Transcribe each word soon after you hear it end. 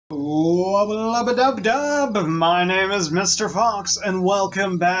Wubba-lubba-dub-dub! My name is Mr. Fox, and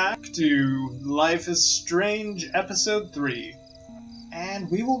welcome back to Life is Strange Episode 3.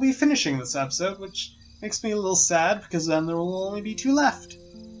 And we will be finishing this episode, which makes me a little sad, because then there will only be 2 left.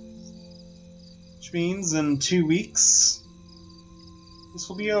 Which means in 2 weeks, this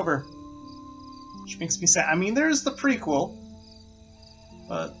will be over. Which makes me sad. I mean, there's the prequel,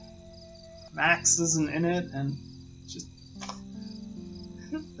 but Max isn't in it, and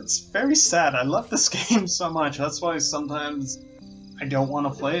it's very sad. I love this game so much. That's why sometimes I don't want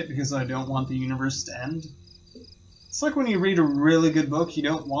to play it, because I don't want the universe to end. It's like when you read a really good book, you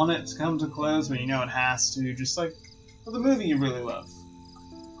don't want it to come to close, but you know it has to, just like with a movie you really love.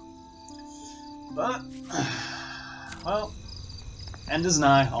 But, well, end is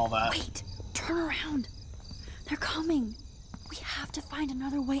nigh, all that. Wait! Turn around! They're coming! We have to find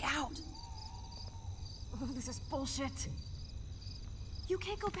another way out! Oh, this is bullshit! You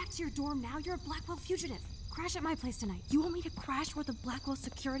can't go back to your dorm now. You're a Blackwell fugitive. Crash at my place tonight. You want me to crash where the Blackwell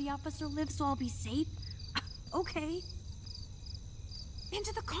security officer lives so I'll be safe? Okay.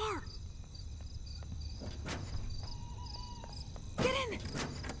 Into the car. Get in.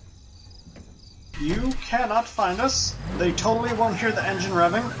 You cannot find us. They totally won't hear the engine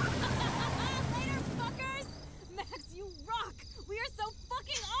revving. Later, fuckers. Max, you rock. We are so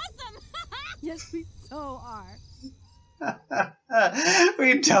fucking awesome. Yes, we so are.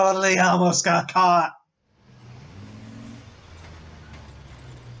 We totally almost got caught.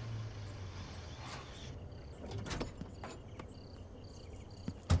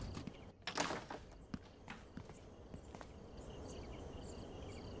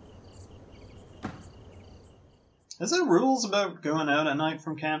 Is there rules about going out at night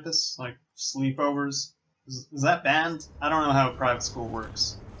from campus? Like sleepovers? Is that banned? I don't know how a private school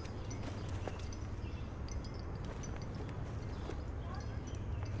works.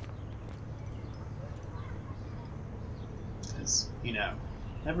 You know,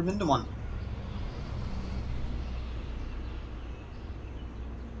 never been to one.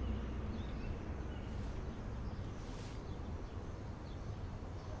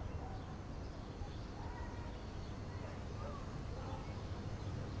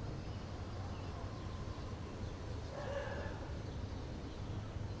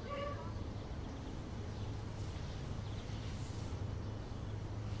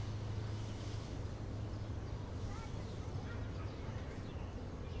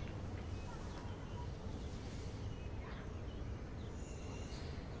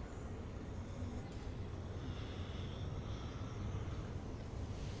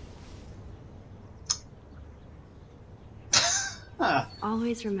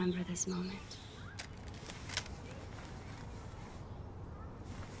 Always remember this moment.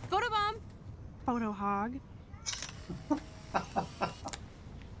 Photobomb! Photo hog.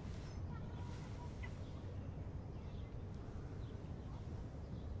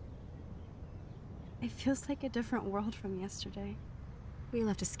 It feels like a different world from yesterday. We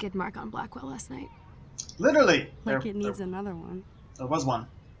left a skid mark on Blackwell last night. Literally! Like it needs another one. There was one.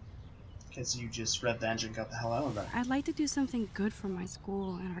 Because you just read the engine and got the hell out of there. I'd like to do something good for my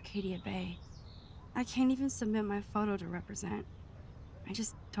school in Arcadia Bay. I can't even submit my photo to represent. I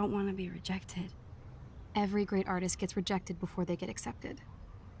just don't want to be rejected. Every great artist gets rejected before they get accepted.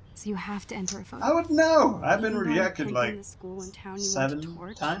 So you have to enter a photo. I would know! I've been rejected like the school in town you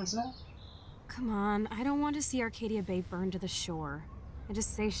 7 times now? Come on, I don't want to see Arcadia Bay burned to the shore. I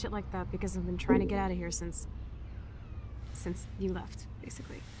just say shit like that because I've been trying to get out of here since you left,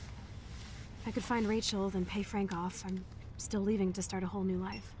 basically. If I could find Rachel, then pay Frank off, I'm still leaving to start a whole new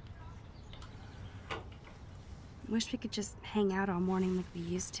life. Wish we could just hang out all morning like we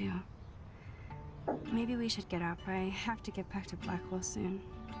used to. Maybe we should get up. I have to get back to Blackwell soon.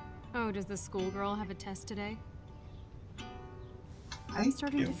 Oh, does the schoolgirl have a test today? I'm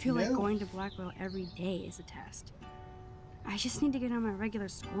starting to feel like going to Blackwell every day is a test. I just need to get on my regular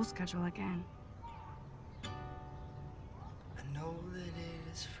school schedule again. I know that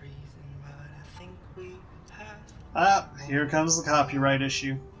it is freezing. Ah, here comes the copyright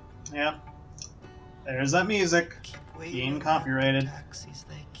issue. Yep. There's that music being copyrighted.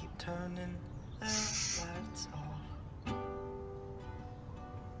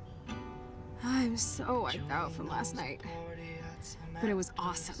 I'm so wiped out from last night. But it was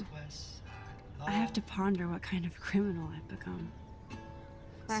awesome. I have to ponder what kind of criminal I've become.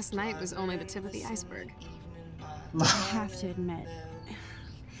 Last night was only the tip of the iceberg. I have to admit,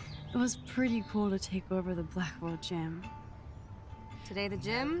 it was pretty cool to take over the Blackwell gym. Today the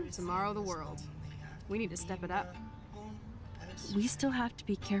gym, tomorrow the world. We need to step it up. We still have to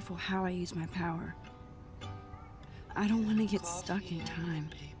be careful how I use my power. I don't want to get stuck in time.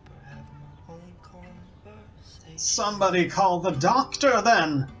 Somebody call the doctor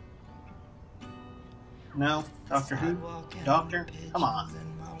then! No? Doctor Who? Doctor? Come on.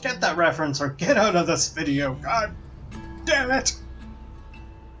 Get that reference or get out of this video. God damn it!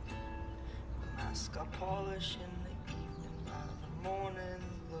 Mask I polish in the evening, by the morning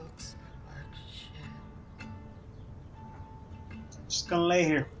looks like shit. Just gonna lay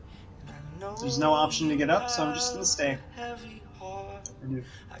here. There's no option to get up, so I'm just gonna stay. Or do,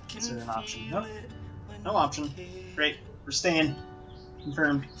 is there an option? Nope. No option. Great. We're staying.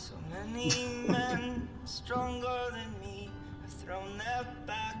 Confirmed. So many men stronger than me have thrown their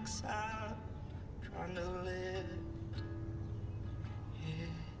backs out, trying to live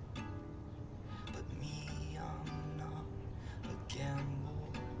here. But me, I'm not a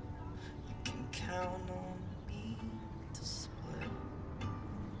gamble. You can count on me to split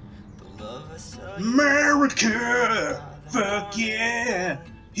the love I saw you. America! Fuck yeah!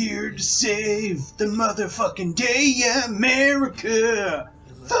 Here to save the motherfucking day, America!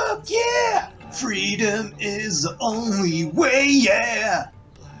 Fuck yeah! Freedom is the only way, yeah!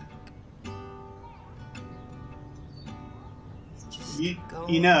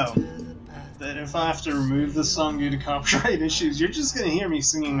 You know that if I have to remove this song due to copyright issues, you're just gonna hear me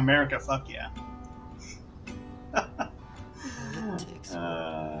singing America, fuck yeah.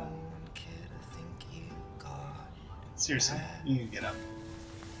 Seriously, you need to get up.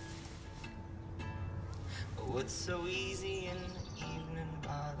 What's so easy in the evening,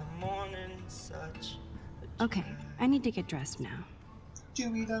 by the morning such a Okay, I need to get dressed now. Do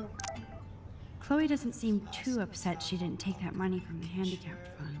we though? Chloe doesn't seem too upset she didn't take that money from the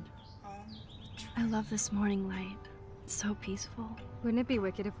handicapped fund. I love this morning light. It's so peaceful. Wouldn't it be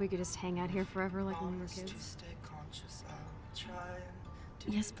wicked if we could just hang out here forever like when we were kids? stay conscious, I'll try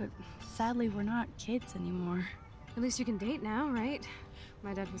and Yes, but sadly we're not kids anymore. At least you can date now, right?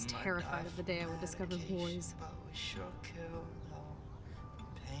 My dad was terrified of the day I would discover boys. but we sure killed all the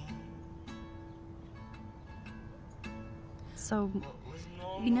pain. So, What was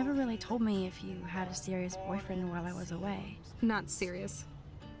normal you never really told me if you had a serious boyfriend while I was away. Not serious.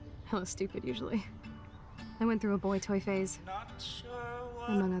 Hella stupid, usually. I went through a boy toy phase, not sure what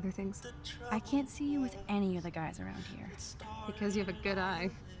among other things. the I can't see you with any of the guys around here. Because you have a good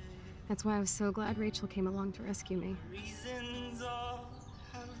eye. That's why I was so glad Rachel came along to rescue me. reasons all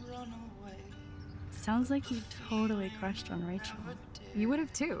have run away. Sounds like you totally crushed on Rachel. You would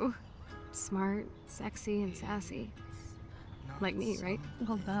have too. Smart, sexy, and sassy. Like me, right?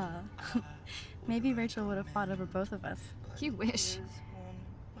 Well, duh. Maybe Rachel would have fought over both of us. You wish.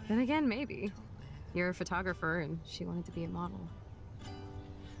 Then again, maybe. You're a photographer and she wanted to be a model.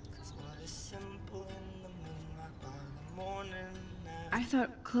 'Cause what is simple in the moonlight by the morning I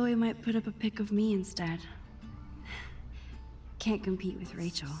thought Chloe might put up a pic of me instead. Can't compete with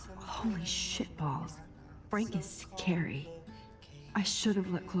Rachel. Holy shitballs. Frank is scary. I should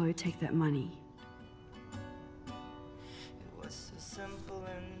have let Chloe take that money. It was so simple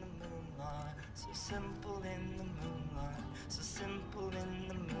in the moonlight, so simple in the moonlight, so simple in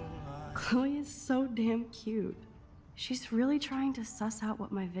the moonlight. Chloe is so damn cute. She's really trying to suss out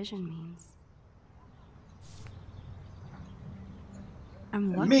what my vision means.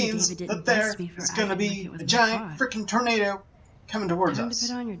 I'm It lucky means David that didn't there bust me for is gonna acting like be it was a my giant fault. freaking tornado coming towards Time us. to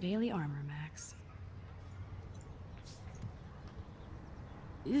put on your daily armor, Max.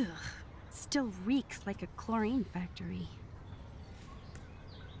 Ugh, still reeks like a chlorine factory.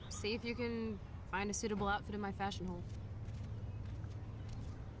 See if you can find a suitable outfit in my fashion hole.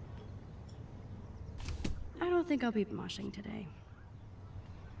 I don't think I'll be moshing today.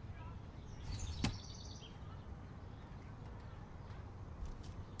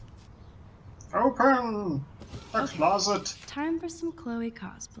 Open the closet. Time for some Chloe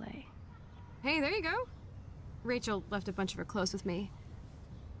cosplay. Hey, there you go. Rachel left a bunch of her clothes with me.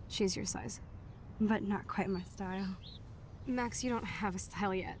 She's your size. But not quite my style. Max, you don't have a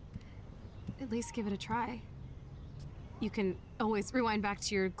style yet. At least give it a try. You can always rewind back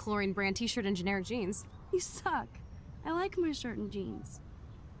to your chlorine brand t-shirt and generic jeans. You suck. I like my shirt and jeans.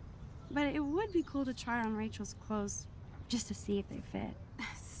 But it would be cool to try on Rachel's clothes just to see if they fit.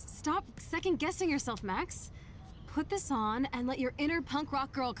 Stop second-guessing yourself, Max. Put this on and let your inner punk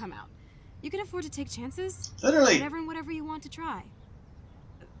rock girl come out. You can afford to take chances. Literally. Whatever and whatever you want to try.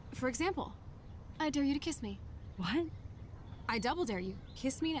 For example, I dare you to kiss me. What? I double dare you.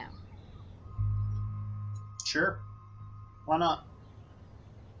 Kiss me now. Sure. Why not?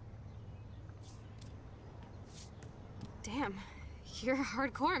 Damn, you're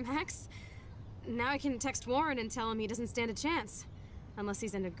hardcore, Max. Now I can text Warren and tell him he doesn't stand a chance. Unless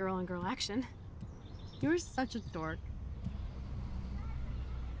he's into girl-on-girl action. You're such a dork.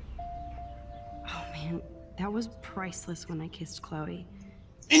 Oh man, That was priceless when I kissed Chloe.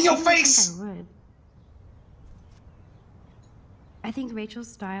 In your I didn't think face! I would. I think Rachel's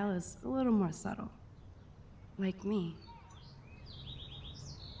style is a little more subtle. Like me.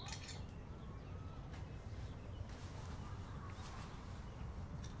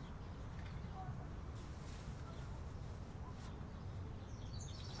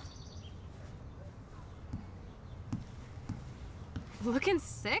 Looking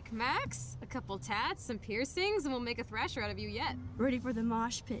sick, Max? A couple tats, some piercings, and we'll make a thrasher out of you yet. Ready for the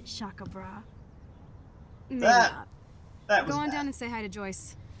mosh pit, Shaka Bra. Maybe That not. was Go on bad. down and say hi to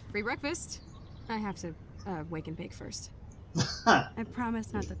Joyce. Free breakfast? I have to, wake and bake first. I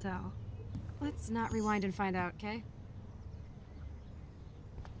promise not to tell. Let's not rewind and find out, okay?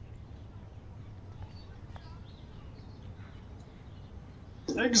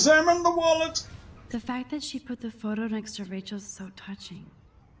 Examine the wallet! The fact that she put the photo next to Rachel's is so touching.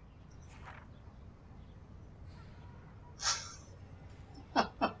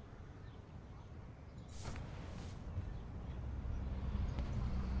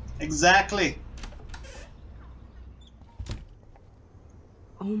 Exactly.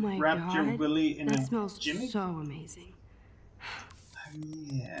 Oh my Wrapped god. your willy in that a smells Jimmy? so amazing.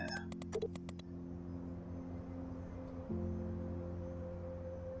 Yeah.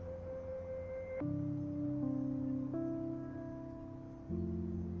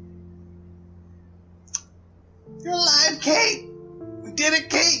 You're alive, Kate! We did it,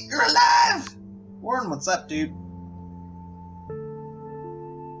 Kate! You're alive! Warren, what's up, dude?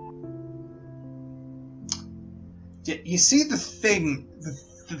 Yeah, you see, the thing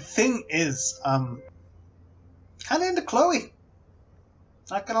is, kinda into Chloe.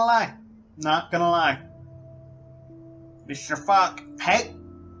 Not gonna lie. Not gonna lie. Mr. Fuck. Hey!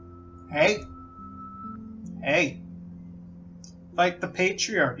 Fight the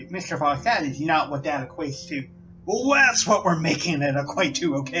patriarchy. Mr. Fox, that is not what that equates to. Well, that's what we're making it equate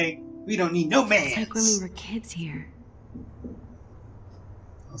to, okay? We don't need no man. It's like when we were kids here.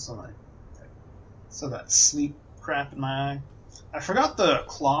 So that sleep crap in my eye. I forgot the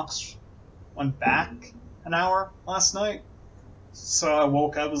clocks went back an hour last night. So I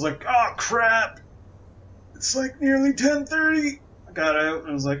woke up, I was like, oh crap! It's like nearly 10:30. I got out and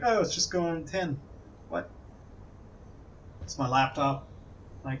I was like, oh, it's just going 10. What? It's my laptop.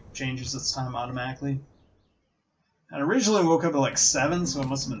 Like, changes its time automatically. And originally woke up at like 7, so it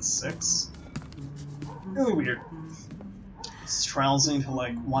must have been 6. Really weird. It's trouncing till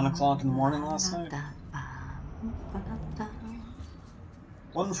like 1 o'clock in the morning last night.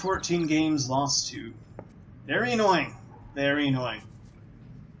 114 games lost to. Very annoying. Very annoying.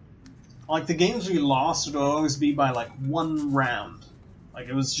 Like, the games we lost would always be by like 1 round. Like,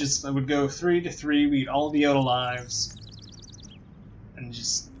 it was just, it would go 3-3, we'd all be out of lives. And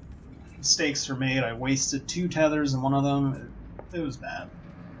just, mistakes were made. I wasted 2 tethers in one of them. It was bad.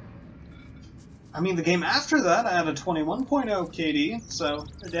 I mean, the game after that, I had a 21.0 KD, so,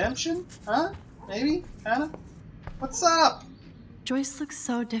 redemption? Huh? Maybe? Kinda? What's up? Joyce looks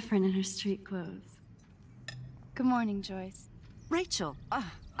so different in her street clothes. Good morning, Joyce. Rachel!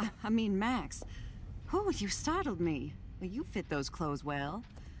 I mean, Max. Oh, you startled me. Well, you fit those clothes well.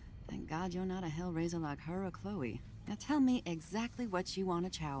 Thank God you're not a hellraiser like her or Chloe. Now tell me exactly what you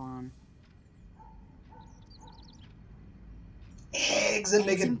want to chow on. Eggs and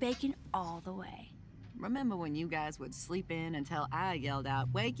Eggs bacon. and bacon all the way. Remember when you guys would sleep in until I yelled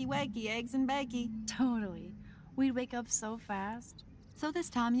out, wakey, wakey, eggs and bakey? Totally. We'd wake up so fast. So this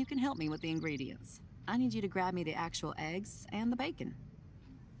time you can help me with the ingredients. I need you to grab me the actual eggs and the bacon.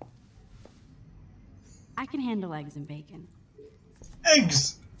 I can handle eggs and bacon.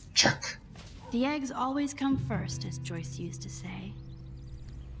 Eggs! Check. The eggs always come first, as Joyce used to say.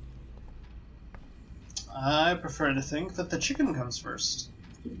 I prefer to think that the chicken comes first.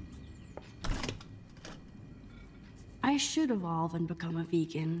 I should evolve and become a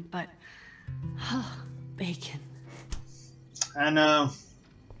vegan, but... bacon. And,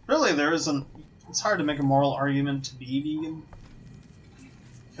 really, there isn't... It's hard to make a moral argument to be vegan.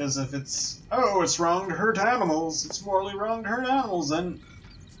 Because if it's, oh, it's wrong to hurt animals, it's morally wrong to hurt animals, then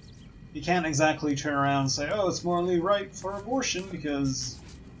you can't exactly turn around and say, oh, it's morally right for abortion, because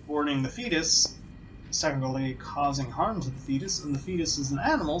aborting the fetus is technically causing harm to the fetus, and the fetus is an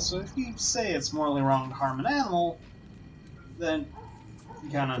animal, so if you say it's morally wrong to harm an animal, then you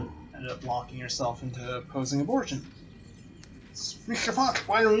kind of end up locking yourself into opposing abortion. Mr. Fox,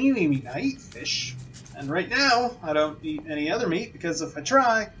 why don't you eat meat? I eat fish. And right now, I don't eat any other meat, because if I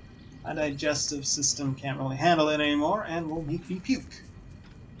try, my digestive system can't really handle it anymore, and will make me puke.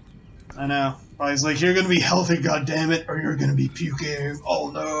 I know. Probably like, you're gonna be healthy, goddammit, or you're gonna be puking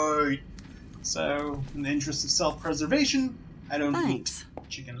all night. So, in the interest of self-preservation, I don't Thanks. eat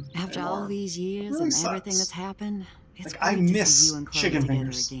chicken After anymore. all these years Really and sucks. everything that's happened, it's Like, I great to miss see you and Chloe chicken together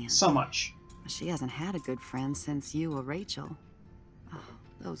fingers again. so much. She hasn't had a good friend since you or Rachel. Oh,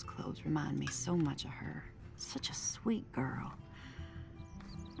 those clothes remind me so much of her. Such a sweet girl.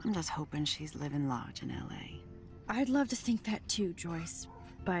 I'm just hoping she's living large in LA. I'd love to think that too, Joyce,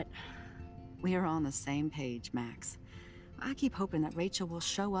 but We are on the same page, Max. I keep hoping that Rachel will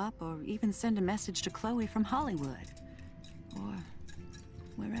show up or even send a message to Chloe from Hollywood. Or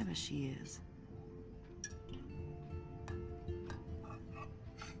wherever she is.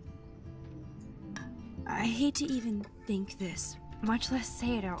 I hate to even think this, much less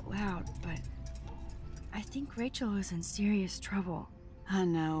say it out loud, but I think Rachel is in serious trouble. I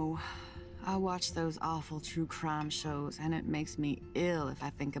know. I watch those awful true crime shows, and it makes me ill if I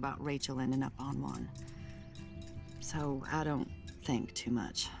think about Rachel ending up on one. So I don't think too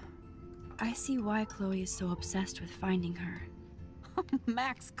much. I see why Chloe is so obsessed with finding her.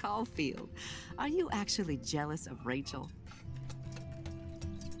 Max Caulfield, are you actually jealous of Rachel?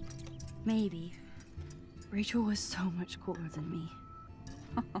 Maybe. Rachel was so much cooler than me.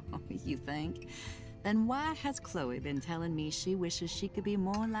 You think? Then why has Chloe been telling me she wishes she could be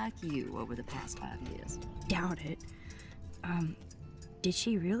more like you over the past 5 years? Doubt it. Did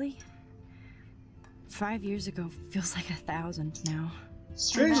she really? 5 years ago feels like 1,000 now.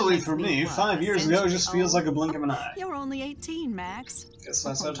 Strangely makes for me me, what, 5 a years ago century just feels old? like a blink of an eye. You're only 18, Max. Guess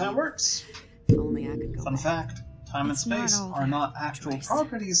that's how time works. If only I could go Fun back. fact, time and It's not space all are that, not actual Joyce.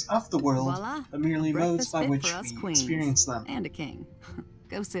 properties of the world, Voila. but merely modes Breakfast by fit which for us we queens. experience them. And a king.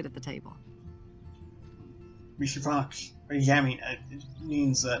 Go sit at the table. Mr. Fox. Yeah, I mean, it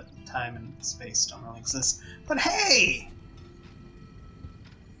means that time and space don't really exist. But hey!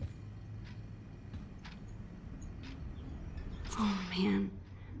 Oh man,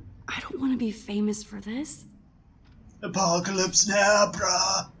 I don't want to be famous for this. Apocalypse now,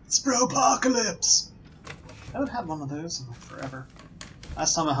 brah! It's bro-apocalypse! I haven't had one of those in forever.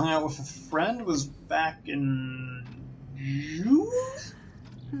 Last time I hung out with a friend was back in June?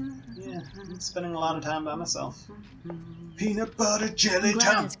 Yeah, I'm spending a lot of time by myself. Peanut butter jelly I'm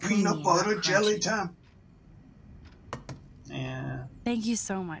glad time! it's creamy Peanut and butter not jelly crunchy. time! Yeah. Thank you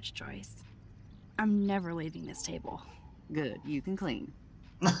so much, Joyce. I'm never leaving this table. Good, you can clean.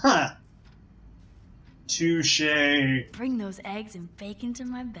 Touche. Bring those eggs and bacon to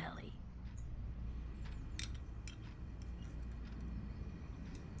my belly.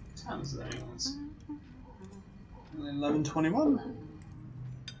 What time is it anyways? 11:21.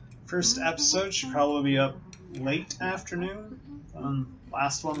 First episode should probably be up late afternoon.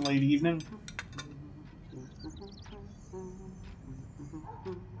 Last one late evening.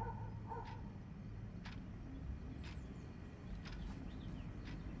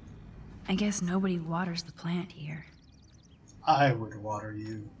 I guess nobody waters the plant here. I would water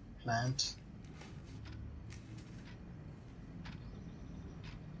you, plant.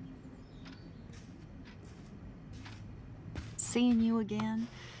 Seeing you again,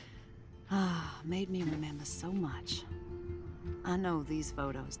 made me remember so much. I know these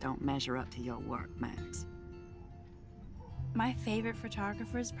photos don't measure up to your work, Max. My favorite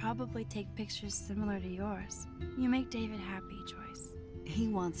photographers probably take pictures similar to yours. You make David happy, Joyce. He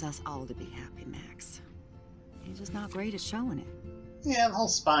wants us all to be happy, Max. He's just not great at showing it. Yeah, the whole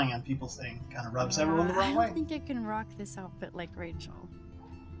spying on people thing kind of rubs everyone the I wrong don't way. think I can rock this outfit like Rachel.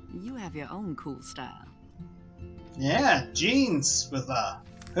 You have your own cool style. Yeah, jeans with a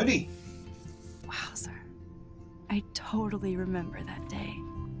hoodie. Wowzer. I totally remember that day.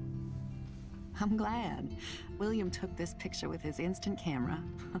 I'm glad. William took this picture with his instant camera.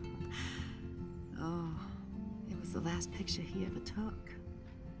 Oh, it was the last picture he ever took.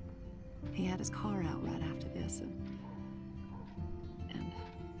 He had his car out right after this, and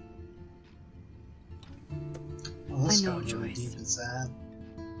Well, this I know, got really Joyce. deep and sad.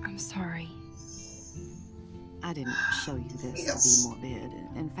 I'm sorry. I didn't show you this Yes. to be morbid.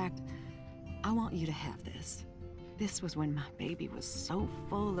 In fact, I want you to have this. This was when my baby was so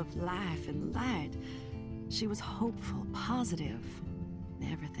full of life and light. She was hopeful, positive,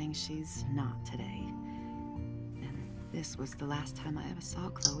 everything she's not today. And this was the last time I ever saw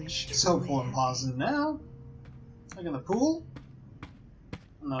Chloe. She's truly hopeful and happy. positive now. Like in the pool.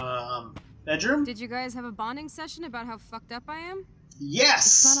 In the bedroom. Did you guys have a bonding session about how fucked up I am? Yes!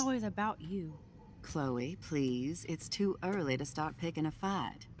 It's not always about you. Chloe, please. It's too early to start picking a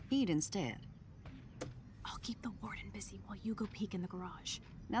fight. Eat instead. I'll keep the warden busy while you go peek in the garage.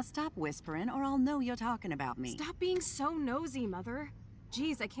 Now stop whispering, or I'll know you're talking about me. Stop being so nosy, Mother.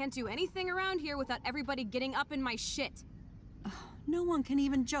 Jeez, I can't do anything around here without everybody getting up in my shit. No one can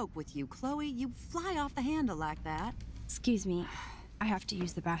even joke with you, Chloe. You fly off the handle like that. Excuse me, I have to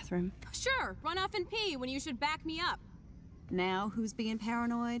use the bathroom. Sure, run off and pee when you should back me up. Now who's being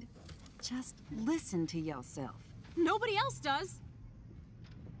paranoid? Just listen to yourself. Nobody else does.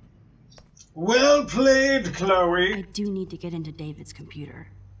 Well played, I Chloe. do need to get into David's computer.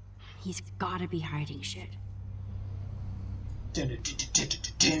 He's gotta be hiding shit. No shit,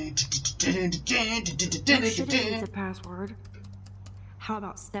 it needs a password. How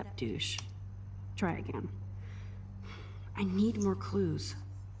about step douche? Try again. I need more clues.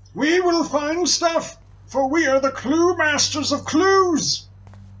 We will find stuff, for we are the clue masters of clues.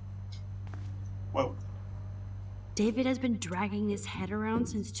 Whoa. David has been dragging his head around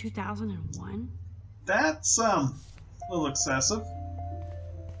since 2001? That's, a little excessive.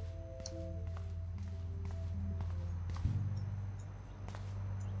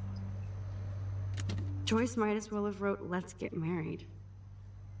 Joyce might as well have wrote, "Let's get married."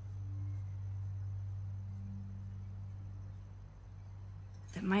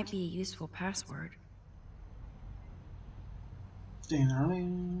 That might be a useful password.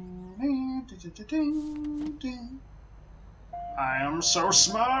 I am so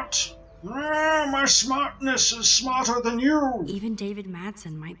smart. My smartness is smarter than you. Even David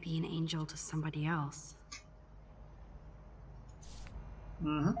Madsen might be an angel to somebody else.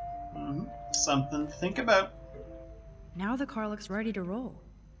 Something to think about. Now the car looks ready to roll.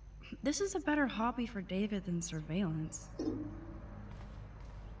 This is a better hobby for David than surveillance.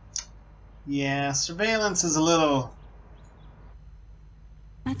 Yeah, surveillance is a little...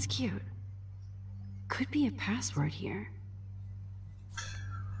 That's cute. Could be a password here.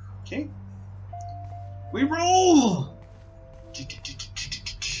 Okay. We roll!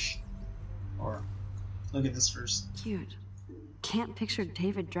 Or, look at this first. Cute. Can't picture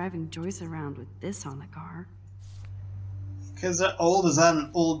David driving Joyce around with this on the car. Is that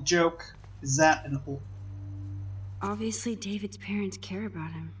an old joke? Is that an old... Obviously, David's parents care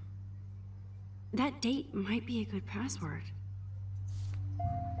about him. That date might be a good password.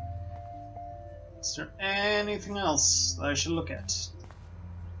 Is there anything else that I should look at?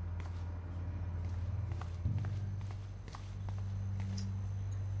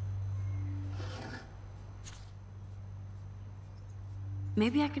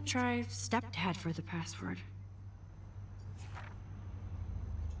 Maybe I could try stepdad for the password.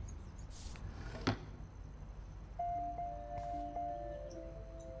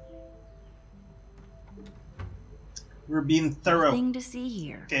 We're being thorough. Nothing to see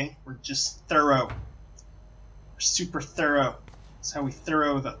here. Okay, we're just thorough. We're super thorough. That's how we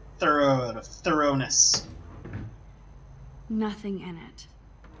thorough the thorough out of thoroughness. Nothing in it.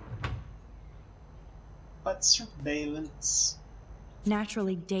 But surveillance.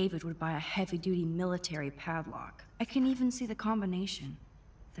 Naturally, David would buy a heavy-duty military padlock. I can even see the combination.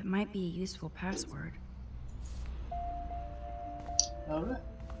 That might be a useful password. Alright.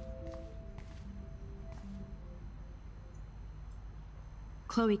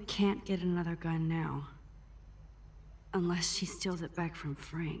 Chloe can't get another gun now. Unless she steals it back from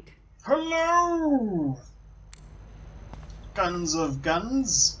Frank. Hello! Guns of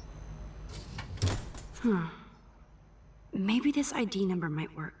guns? Huh. Maybe this ID number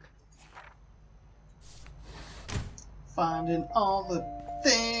might work. Finding all the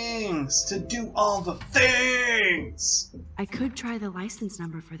things to do all the things! I could try the license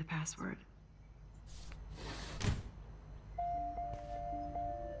number for the password.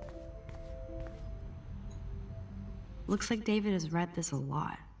 Looks like David has read this a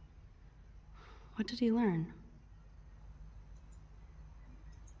lot. What did he learn?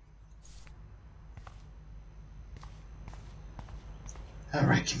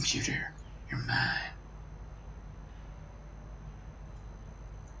 Alright, computer, you're mine.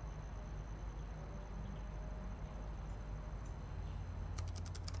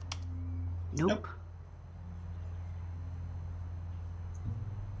 Nope.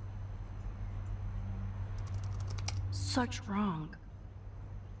 Such wrong.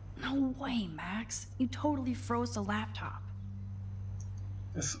 No way, Max. You totally froze the laptop.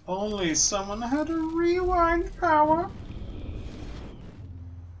 If only someone had a rewind power.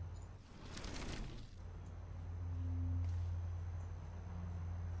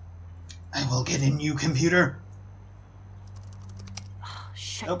 I will get in you, computer. Oh,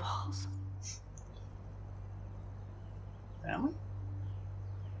 shit Nope. balls. Family?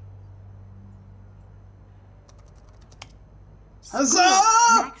 Huzzah!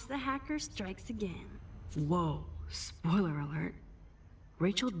 Max the hacker strikes again. Whoa, spoiler alert.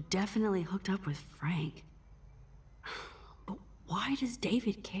 Rachel definitely hooked up with Frank. But why does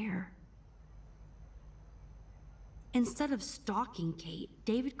David care? Instead of stalking Kate,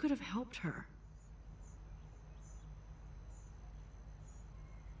 David could have helped her.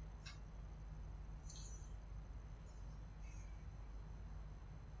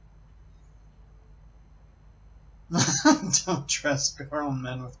 Don't trust grown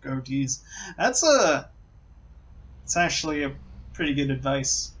men with goatees. It's actually a pretty good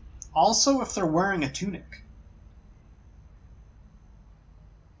advice. Also, if they're wearing a tunic.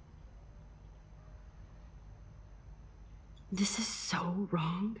 This is so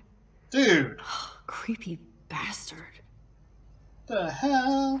wrong. Dude. Creepy bastard. The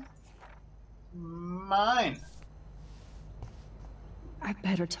hell? Mine. I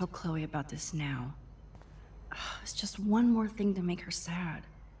better tell Chloe about this now. It's just one more thing to make her sad.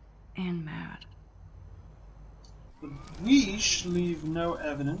 And mad. We should leave no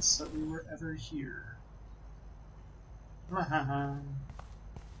evidence that we were ever here.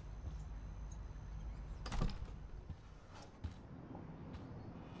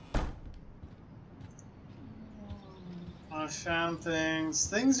 I found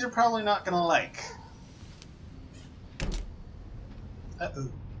things you're probably not gonna like. Uh-oh.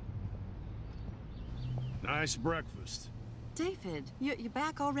 Nice breakfast. David, you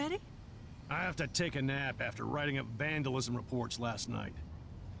back already? I have to take a nap after writing up vandalism reports last night.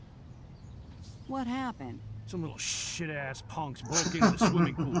 What happened? Some little shit-ass punks broke into the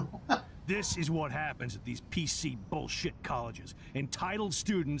swimming pool. This is what happens at these PC bullshit colleges. Entitled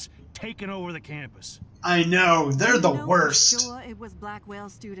students taking over the campus. I know, they're the worst. For sure it was Blackwell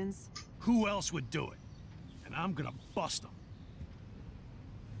students. Who else would do it? And I'm gonna bust them.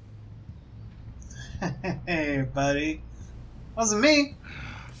 Hey, buddy. Wasn't me.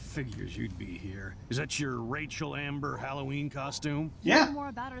 Figures you'd be here. Is that your Rachel Amber Halloween costume? Yeah. You know more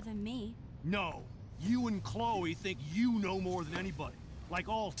about her than me. No. You and Chloe think you know more than anybody. Like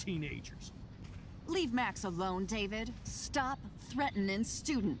all teenagers. Leave Max alone, David. Stop threatening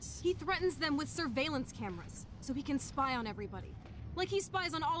students. He threatens them with surveillance cameras, so he can spy on everybody. Like he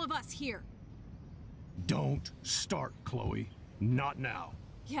spies on all of us here. Don't start, Chloe. Not now.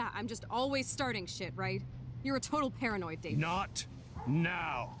 Yeah, I'm just always starting shit, right? You're a total paranoid, David. Not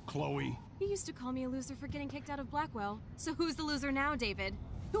now, Chloe. You used to call me a loser for getting kicked out of Blackwell. So who's the loser now, David?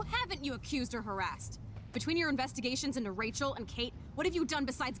 Who haven't you accused or harassed? Between your investigations into Rachel and Kate, what have you done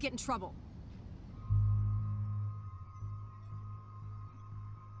besides get in trouble?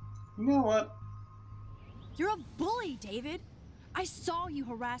 You know what? You're a bully, David. I saw you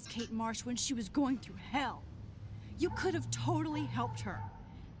harass Kate Marsh when she was going through hell. You could have totally helped her.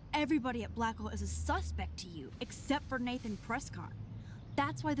 Everybody at Blackwell is a suspect to you, except for Nathan Prescott.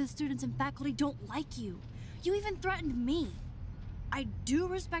 That's why the students and faculty don't like you. You even threatened me. I do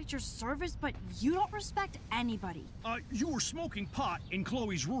respect your service, but you don't respect anybody. You were smoking pot in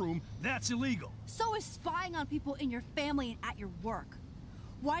Chloe's room. That's illegal. So is spying on people in your family and at your work.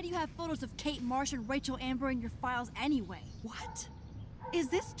 Why do you have photos of Kate Marsh and Rachel Amber in your files anyway? What? Is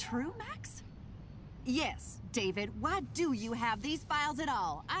this true, Max? Yes, David. Why do you have these files at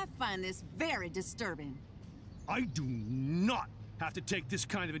all? I find this very disturbing. I do not have to take this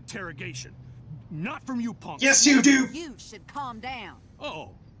kind of interrogation. Not from you, punks. Yes, you do. You should calm down.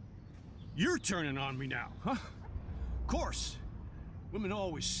 Oh. You're turning on me now, huh? Of course. Women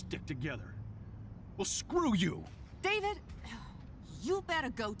always stick together. Well, screw you. David, you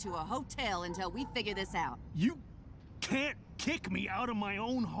better go to a hotel until we figure this out. You can't kick me out of my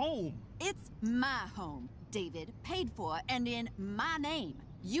own home. It's my home, David. Paid for and in my name.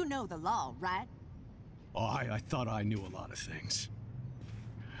 You know the law, right? Oh, I thought I knew a lot of things.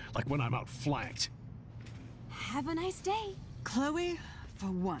 Like when I'm outflanked. Have a nice day. Chloe, for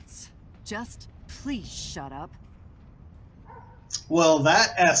once, just please shut up. Well,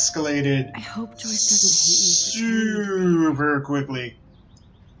 that escalated I hope Joyce doesn't hate me for super quickly.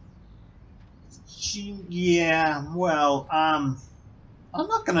 Yeah, well, I'm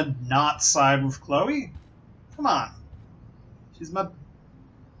not gonna not side with Chloe. Come on. She's my...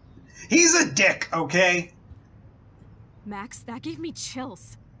 He's a dick, okay? Max, that gave me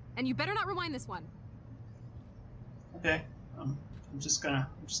chills. And you better not rewind this one. Okay, I'm just gonna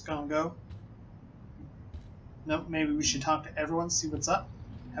go. Nope, maybe we should talk to everyone, see what's up.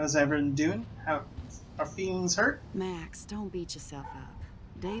 How's everyone doing? How are feelings hurt? Max, don't beat yourself up.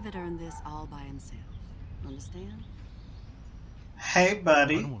 David earned this all by himself. Understand? Hey, I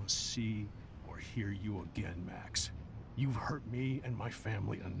buddy. don't want to see or hear you again, Max. You've hurt me and my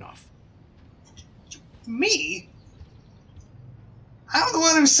family enough. Me? I'm the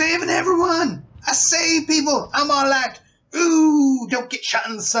one who's saving everyone. I save people. I'm all like, ooh, don't get shot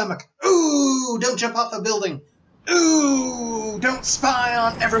in the stomach. Ooh, don't jump off a building. Ooh, don't spy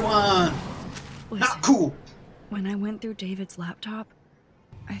on everyone. Listen, Not cool. When I went through David's laptop,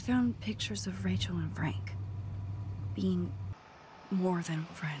 I found pictures of Rachel and Frank being more than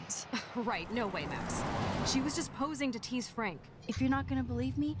friends. Right, no way, Max. She was just posing to tease Frank. If you're not gonna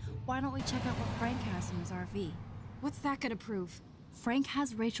believe me, why don't we check out what Frank has in his RV? What's that gonna prove? Frank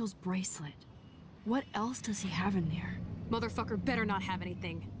has Rachel's bracelet. What else does he have in there? Motherfucker better not have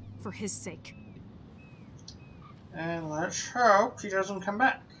anything. For his sake. And let's hope he doesn't come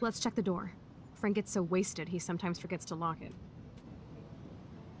back. Let's check the door. Frank gets so wasted, he sometimes forgets to lock it.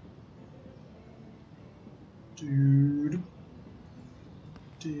 Dude.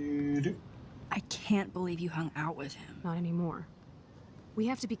 Dude. I can't believe you hung out with him. Not anymore. We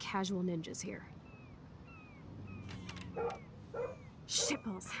have to be casual ninjas here.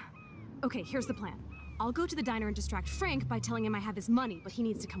 Shitballs. Okay, here's the plan. I'll go to the diner and distract Frank by telling him I have his money, but he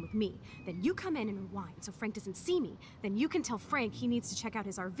needs to come with me. Then you come in and rewind so Frank doesn't see me. Then you can tell Frank he needs to check out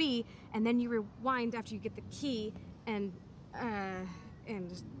his RV, and then you rewind after you get the key, and...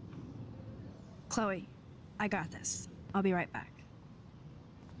 Chloe, I got this. I'll be right back.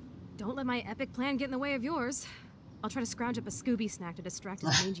 Don't let my epic plan get in the way of yours. I'll try to scrounge up a Scooby snack to distract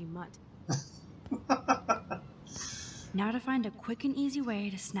his mangy mutt. Now to find a quick and easy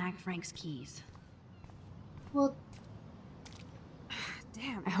way to snag Frank's keys. What?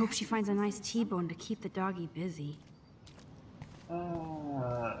 Damn. I hope she finds a nice T-bone to keep the doggy busy.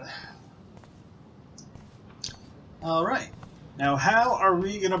 Alright. Now how are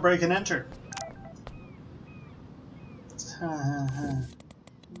we gonna break and enter?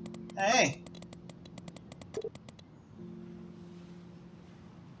 Hey!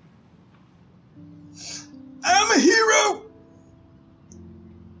 I'm a hero!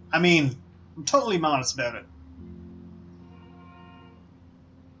 I mean, I'm totally modest about it.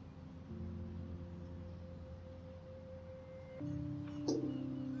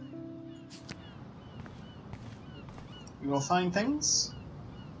 We will find things.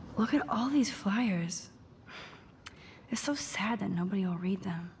 Look at all these flyers. It's so sad that nobody will read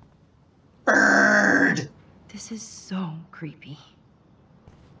them. Bird! This is so creepy.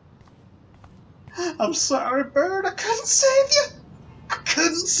 I'm sorry, Bird. I couldn't save you. I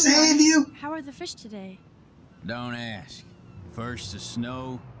couldn't save you. How are the fish today? Don't ask. First the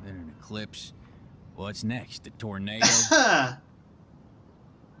snow, then an eclipse. What's next? A tornado?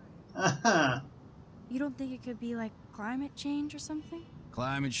 You don't think it could be like climate change or something?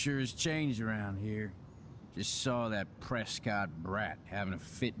 Climate sure has changed around here. Just saw that Prescott brat having a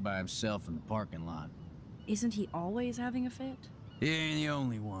fit by himself in the parking lot. Isn't he always having a fit? He ain't the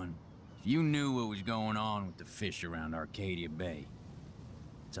only one. If you knew what was going on with the fish around Arcadia Bay.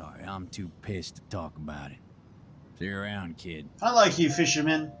 Sorry, I'm too pissed to talk about it. See you around, kid. I like you,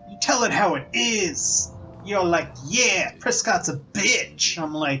 fisherman. You tell it how it is. You're like, yeah, Prescott's a bitch.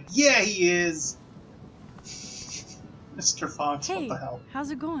 I'm like, yeah, he is. Mr. Fox, Hey, what the hell?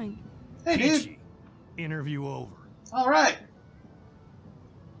 how's it going? Hey, dude. Peachy. Interview over. All right.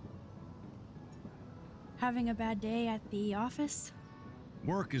 Having a bad day at the office?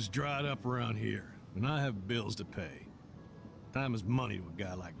 Work is dried up around here, and I have bills to pay. Time is money to a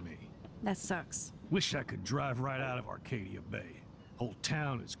guy like me. That sucks. Wish I could drive right out of Arcadia Bay. Whole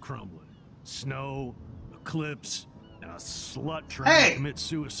town is crumbling. Snow, eclipse, and a slut trying to commit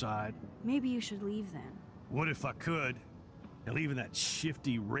suicide. Maybe you should leave then. What if I could? Hell, even that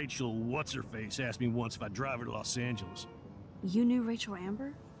shifty Rachel What's-Her-Face asked me once if I'd drive her to Los Angeles. You knew Rachel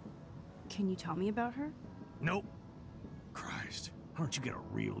Amber? Can you tell me about her? Nope. Christ, why don't you get a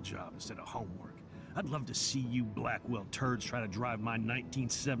real job instead of homework? I'd love to see you Blackwell turds try to drive my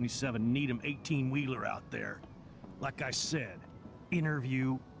 1977 Needham 18-wheeler out there. Like I said,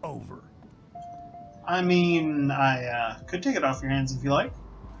 interview over. I mean, I could take it off your hands if you like.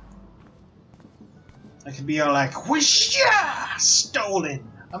 I could be all like, whoosh-ya!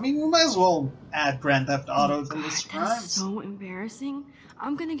 Stolen! I mean, we might as well add Grand Theft Auto to this crime. That's so embarrassing.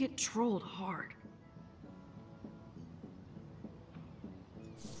 I'm gonna get trolled hard.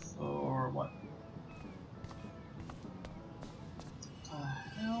 For what? What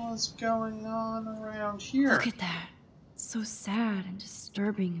the hell is going on around here? Look at that. So sad and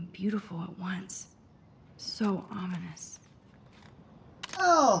disturbing and beautiful at once. So ominous.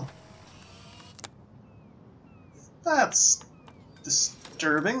 Oh. That's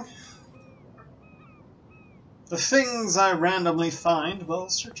disturbing. The things I randomly find while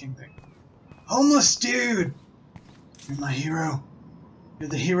searching things. Homeless dude! You're my hero. You're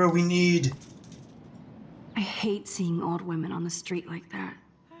the hero we need. I hate seeing old women on the street like that.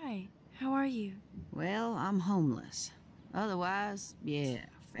 Hi. How are you? Well, I'm homeless. Otherwise, yeah,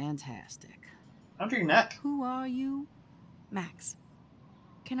 fantastic. Under your neck. Who are you? Max.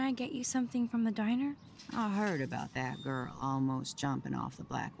 Can I get you something from the diner? I heard about that girl almost jumping off the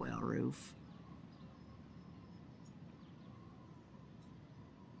Blackwell roof.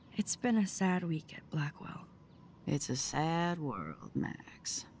 It's been a sad week at Blackwell. It's a sad world,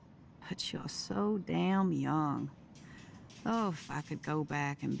 Max. But you're so damn young. Oh, if I could go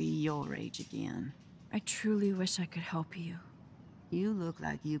back and be your age again. I truly wish I could help you. You look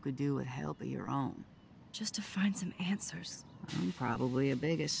like you could do with help of your own. Just to find some answers. I'm probably a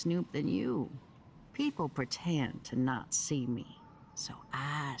bigger snoop than you. People pretend to not see me, so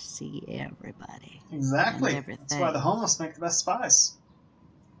I see everybody. Exactly. And That's why the homeless make the best spies.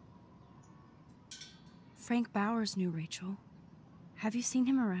 Frank Bowers knew Rachel. Have you seen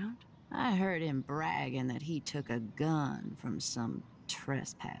him around? I heard him bragging that he took a gun from some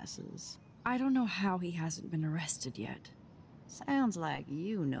trespassers. I don't know how he hasn't been arrested yet. Sounds like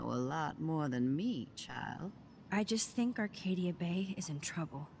you know a lot more than me, child. I just think Arcadia Bay is in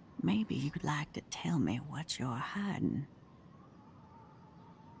trouble. Maybe you'd like to tell me what you're hiding.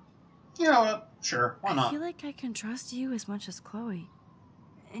 You know what? Sure, why I not? feel like I can trust you as much as Chloe.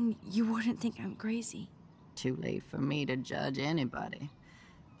 And you wouldn't think I'm crazy. Too late for me to judge anybody.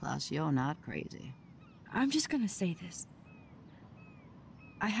 Plus, you're not crazy. I'm just gonna say this.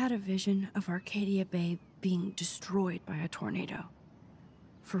 I had a vision of Arcadia Bay being destroyed by a tornado.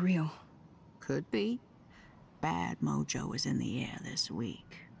 For real. Could be. Bad mojo is in the air this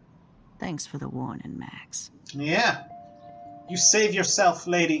week. Thanks for the warning, Max. Yeah. You save yourself,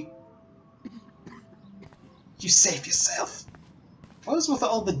 lady. You save yourself. What is with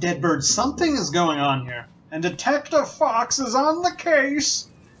all the dead birds? Something is going on here. And Detective Fox is on the case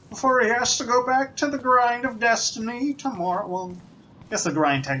before he has to go back to the grind of destiny tomorrow. Well, I guess the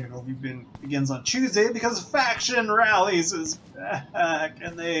grind technically begins on Tuesday because Faction Rallies is back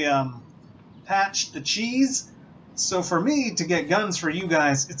and they patched the cheese. So for me to get guns for you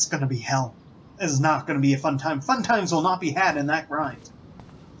guys, it's going to be hell. It is not going to be a fun time. Fun times will not be had in that grind.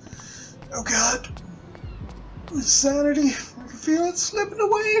 Oh god. Sanity. I can feel it slipping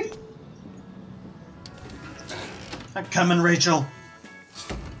away. I'm coming, Rachel.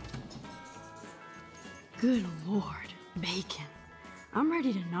 Good lord, bacon. I'm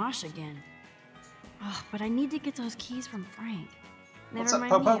ready to nosh again. Ugh, but I need to get those keys from Frank. What's Never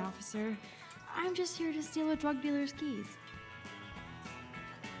up, mind me, Popo? officer. I'm just here to steal a drug dealer's keys.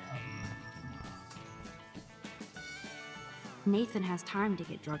 Nathan has time to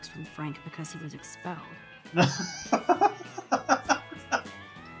get drugs from Frank because he was expelled.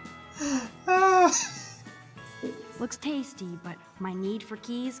 Looks tasty, but my need for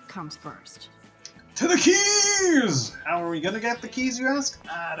keys comes first. To the keys! How are we gonna get the keys, you ask?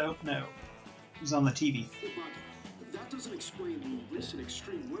 I don't know. Who's on the TV? But that doesn't explain the recent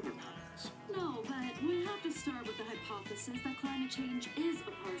extreme weather patterns. No, but we have to start with the hypothesis that climate change is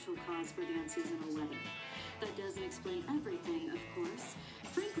a partial cause for the unseasonal weather. That doesn't explain everything, of course.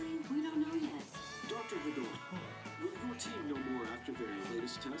 Frankly, we don't know yet. Dr. Hador, will your team know more after their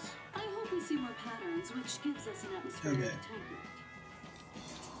latest tests? I hope we see more patterns, which gives us an atmosphere Okay. to temper it.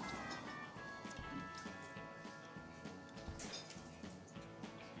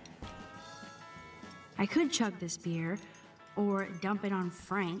 I could chug this beer, or dump it on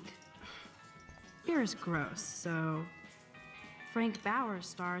Frank. Beer is gross, so Frank Bowers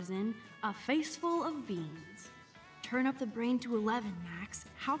stars in A Face Full of Beans. Turn up the brain to 11, Max.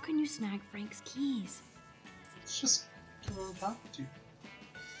 How can you snag Frank's keys? Let's just give a little talk to.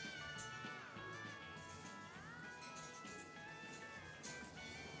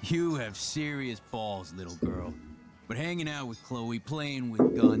 You have serious balls, little girl. But hanging out with Chloe, playing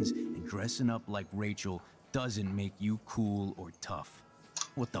with guns, and dressing up like Rachel doesn't make you cool or tough.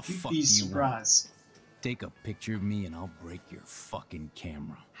 What the You'd fuck be do you want? surprised. Take a picture of me and I'll break your fucking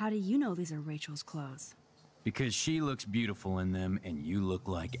camera. How do you know these are Rachel's clothes? Because she looks beautiful in them and you look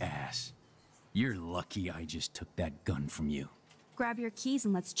like ass. You're lucky I just took that gun from you. Grab your keys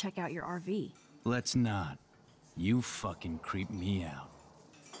and let's check out your RV. Let's not. You fucking creep me out.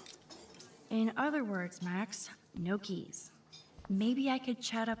 In other words, Max, no keys. Maybe I could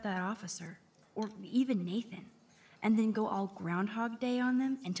chat up that officer, or even Nathan, and then go all Groundhog Day on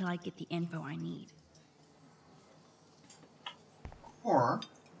them until I get the info I need. Or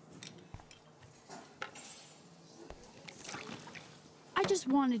I just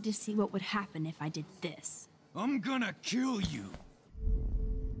wanted to see what would happen if I did this. I'm gonna kill you.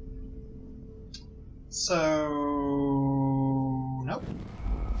 so nope.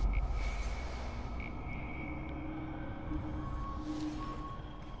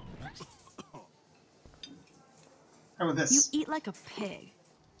 How about You this? eat like a pig.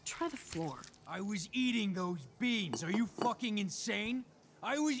 Try the floor. I was eating those beans. Are you fucking insane?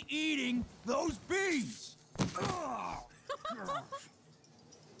 I was eating those beans! Ugh.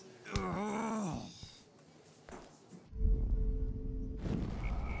 Ugh.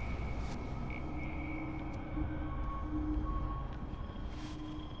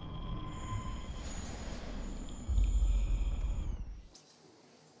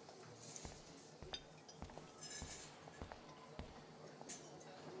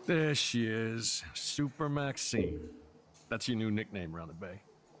 There she is, Super Maxine. That's your new nickname around the bay.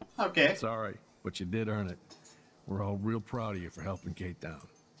 Okay. Sorry, but you did earn it. We're all real proud of you for helping Kate down.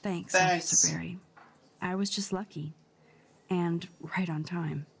 Thanks, Thanks. Officer Berry. I was just lucky. And right on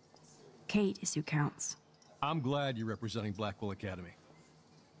time. Kate is who counts. I'm glad you're representing Blackwell Academy.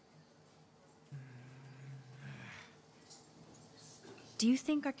 Do you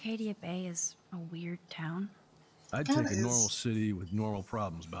think Arcadia Bay is a weird town? I'd Kinda take a is. normal city with normal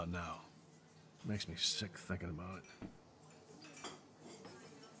problems about now. Makes me sick thinking about it.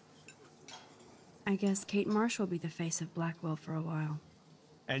 I guess Kate Marsh will be the face of Blackwell for a while.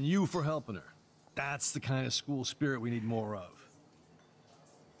 And you for helping her. That's the kind of school spirit we need more of.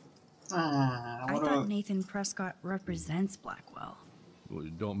 I What thought about... Nathan Prescott represents Blackwell. Well,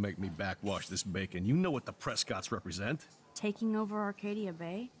 don't make me backwash this bacon. You know what the Prescotts represent. Taking over Arcadia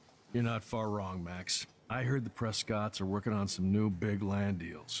Bay? You're not far wrong, Max. I heard the Prescotts are working on some new big land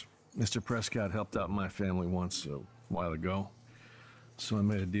deals. Mr. Prescott helped out my family once a while ago, so I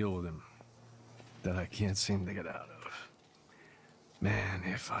made a deal with him that I can't seem to get out of. Man,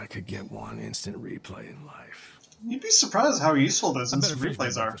 if I could get one instant replay in life. You'd be surprised how useful those I better instant finish my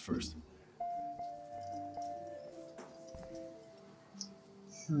replays are. breakfast first.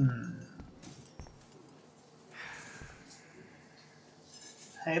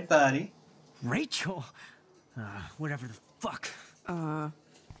 Hey, buddy. Rachel? Whatever the fuck. Oh,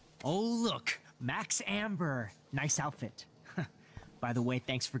 look. Max Amber. Nice outfit. By the way,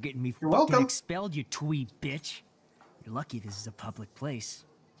 thanks for getting me You're fucking welcome. expelled, you twee bitch. You're lucky this is a public place.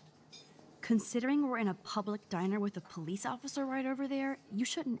 Considering we're in a public diner with a police officer right over there, you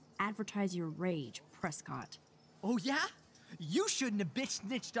shouldn't advertise your rage, Prescott. Oh, yeah? You shouldn't have bitch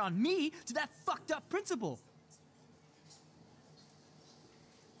snitched on me to that fucked up principal.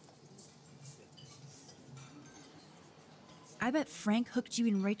 I bet Frank hooked you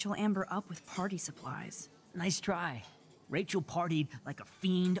and Rachel Amber up with party supplies. Nice try. Rachel partied like a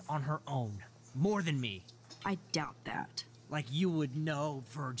fiend on her own. More than me. I doubt that. Like you would know,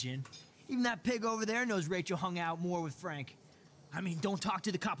 virgin. Even that pig over there knows Rachel hung out more with Frank. I mean, don't talk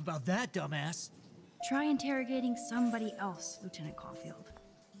to the cop about that, dumbass. Try interrogating somebody else, Lieutenant Caulfield.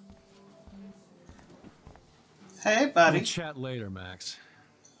 Hey, We'll buddy. chat later, Max.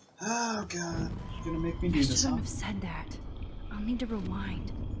 Oh, God. You're gonna make me do I this, huh? shouldn't have said that. I'll need to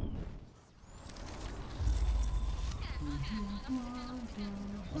rewind.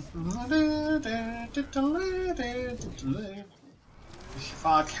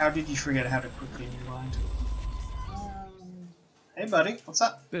 Fuck, how did you forget how to quickly rewind? Hey, buddy. What's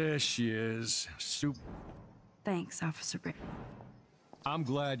up? There she is, Thanks, Officer Brick. I'm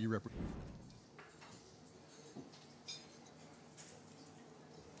glad you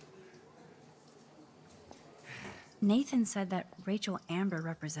Nathan said that Rachel Amber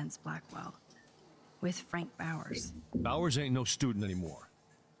represents Blackwell, with Frank Bowers. Bowers ain't no student anymore.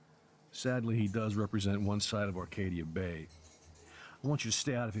 Sadly, he does represent one side of Arcadia Bay. I want you to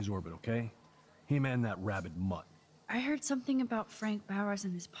stay out of his orbit, okay? Him and that rabid mutt. I heard something about Frank Bowers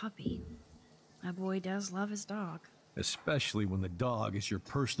and his puppy. My boy does love his dog. Especially when the dog is your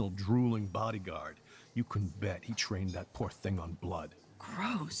personal drooling bodyguard. You can bet he trained that poor thing on blood.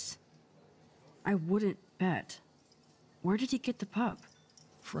 Gross. I wouldn't bet. Where did he get the pup?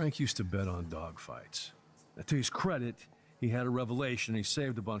 Frank used to bet on dog fights. Now, to his credit, he had a revelation. He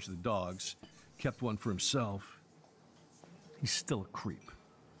saved a bunch of the dogs, kept one for himself. He's still a creep.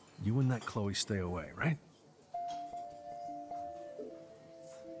 You and that Chloe stay away, right?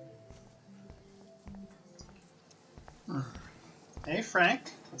 Hey,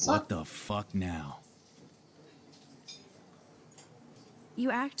 Frank. What's What up? the fuck now? You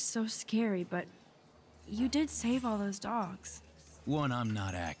act so scary, but you did save all those dogs. One, I'm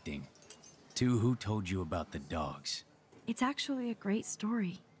not acting. Two, who told you about the dogs? It's actually a great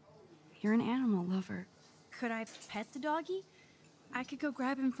story. You're an animal lover. Could I pet the doggy? I could go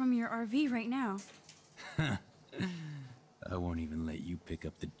grab him from your RV right now. I won't even let you pick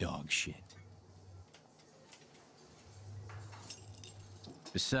up the dog shit.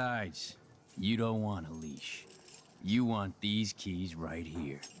 Besides, you don't want a leash. You want these keys right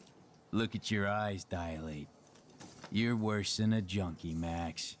here. Look at your eyes dilate. You're worse than a junkie,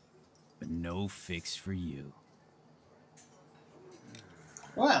 Max. But no fix for you.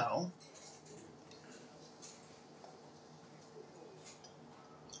 Well,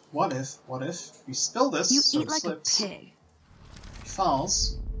 what if we spill this? You so eat it like slips, a pig. He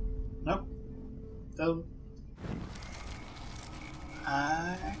falls. Nope. Though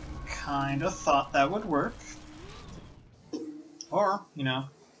I kind of thought that would work. Or, you know,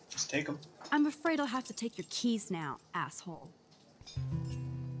 just take them. I'm afraid I'll have to take your keys now, asshole.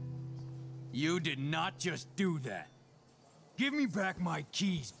 You did not just do that. Give me back my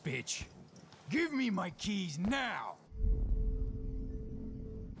keys, bitch. Give me my keys now.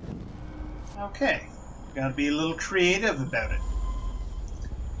 Okay, gotta be a little creative about it.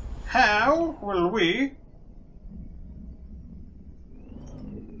 How will we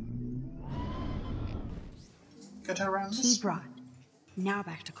get around Key this? brought. Now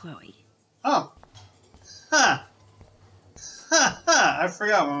back to Chloe. Oh. Ha! Ha ha! I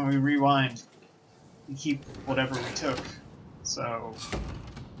forgot when we rewind. We keep whatever we took. So.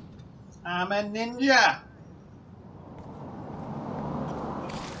 I'm a ninja!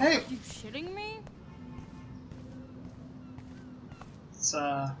 Hey! You shitting me? What's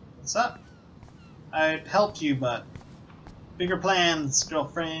up? I helped you, but bigger plans,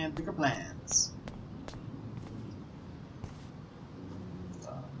 girlfriend, bigger plans.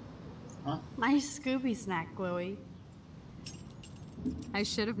 Huh? Nice Scooby snack, Chloe. I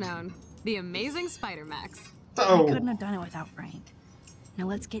should have known. The amazing Spider Max. Oh. I couldn't have done it without Frank. Now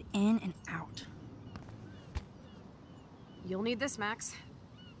let's get in and out. You'll need this, Max.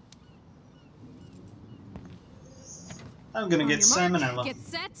 I'm gonna On get your mark, salmonella. Get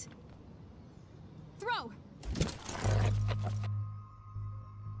set. Throw.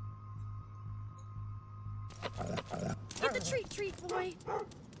 Get the treat, boy.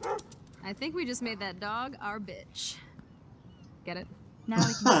 I think we just made that dog our bitch. Get it? Now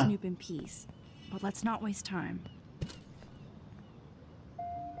we can snoop in peace. But let's not waste time.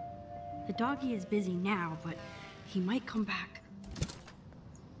 The doggy is busy now, but he might come back.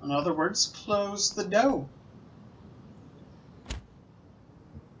 In other words, close the dough.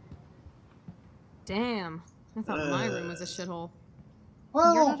 Damn. I thought my room was a shithole.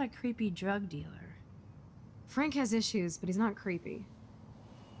 Well, You're not a creepy drug dealer. Frank has issues, but he's not creepy.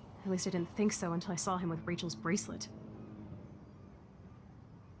 At least I didn't think so until I saw him with Rachel's bracelet.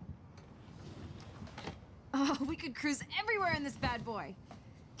 Oh, we could cruise everywhere in this bad boy.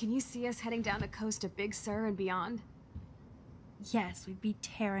 Can you see us heading down the coast to Big Sur and beyond? Yes, we'd be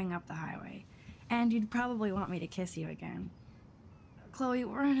tearing up the highway. And you'd probably want me to kiss you again. Chloe,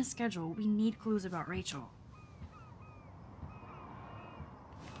 we're on a schedule. We need clues about Rachel.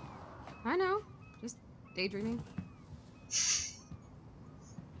 I know. Just daydreaming.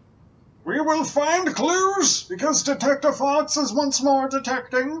 we will find clues because Detective Fox is once more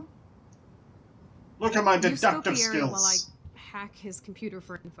detecting. Look at my You scope deductive the area skills. while I hack his computer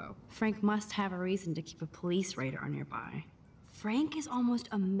for info. Frank must have a reason to keep a police radar nearby. Frank is almost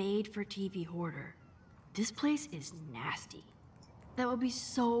a made-for-TV hoarder. This place is nasty. That would be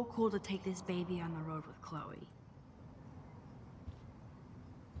so cool to take this baby on the road with Chloe.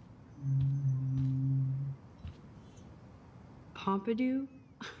 Pompidou?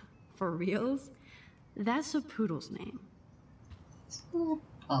 For reals? That's a poodle's name.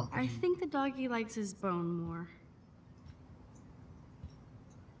 I think the doggy likes his bone more.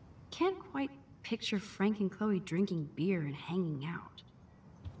 Can't quite picture Frank and Chloe drinking beer and hanging out.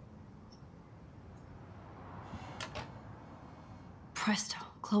 Presto,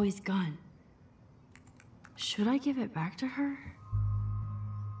 Chloe's gun. Should I give it back to her?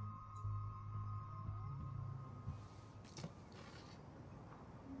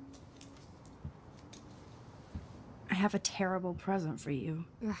 I have a terrible present for you.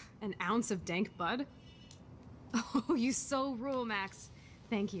 Ugh, an ounce of dank bud? Oh, you so rule, Max.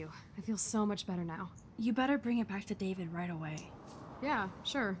 Thank you. I feel so much better now. You better bring it back to David right away. Yeah,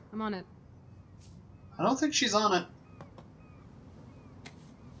 sure. I'm on it. I don't think she's on it.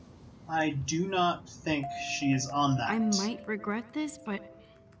 I do not think she is on that. I might regret this, but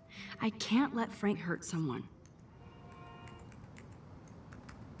I can't let Frank hurt someone.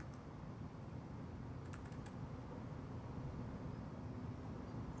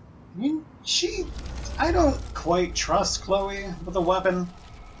 I mean, I don't quite trust Chloe with a weapon.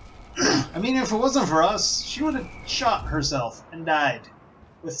 I mean, if it wasn't for us, she would have shot herself and died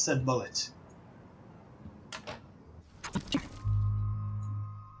with said bullet.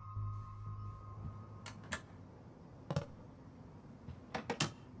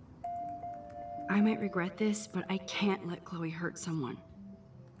 I might regret this, but I can't let Chloe hurt someone.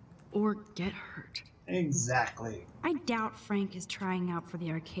 Or get hurt. Exactly. I doubt Frank is trying out for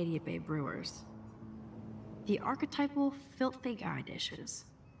the Arcadia Bay Brewers. The the archetypal filthy guy dishes.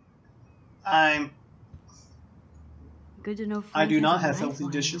 I'm... Good to know I Frank do has not a have knife filthy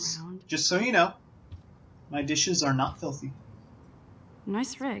lying dishes. around. Just so you know. My dishes are not filthy.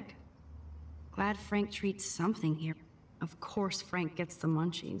 Nice rig. Glad Frank treats something here. Of course Frank gets the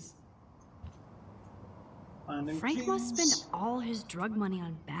munchies. Finding Frank must keys. spend all his drug money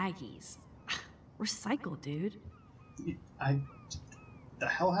on baggies. Recycle, dude. The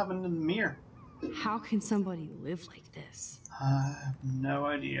hell happened in the mirror? How can somebody live like this? I have no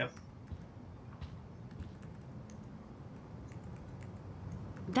idea.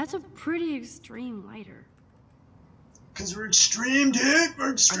 That's a pretty extreme lighter. Cause we're extreme, dude. We're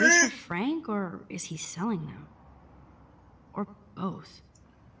Are extreme. these for Frank, or is he selling them? Or both?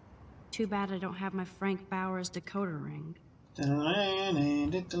 Too bad I don't have my Frank Bowers decoder ring.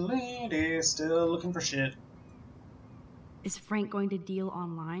 Still looking for shit. Is Frank going to deal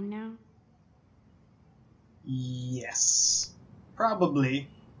online now? Yes. Probably.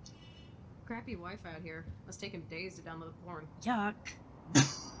 Crappy Wi-Fi out here. Must take him days to download porn. Yuck.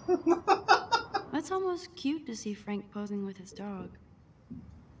 That's almost cute to see Frank posing with his dog.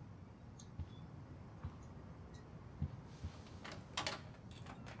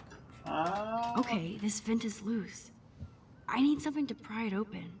 Okay, this vent is loose. I need something to pry it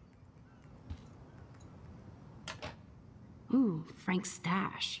open. Ooh, Frank's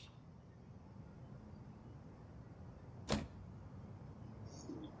stash.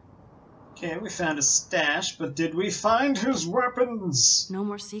 Okay, we found a stash, but did we find his weapons? No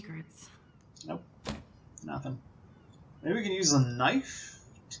more secrets. Nope. Nothing. Maybe we can use a knife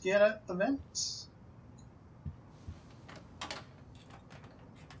to get at the vent?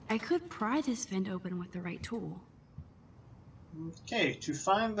 I could pry this vent open with the right tool. Okay, to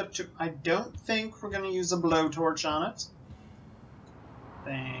find the... I don't think we're going to use a blowtorch on it.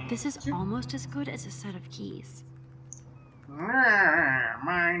 This is almost as good as a set of keys.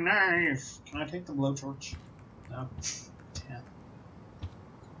 My knife! Can I take the blowtorch? No. Damn.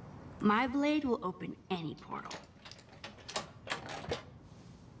 My blade will open any portal.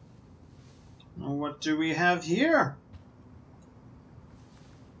 What do we have here?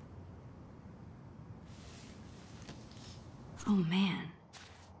 Oh man,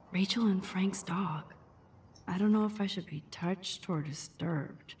 Rachel and Frank's dog. I don't know if I should be touched or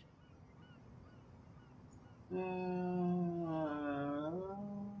disturbed. You're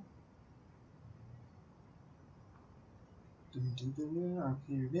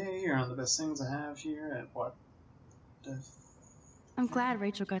on the best things I have here at what? I'm glad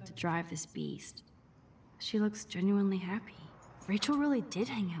Rachel got to drive this beast. She looks genuinely happy. Rachel really did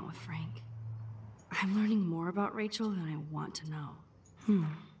hang out with Frank. I'm learning more about Rachel than I want to know.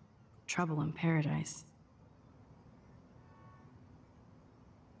 Trouble in paradise.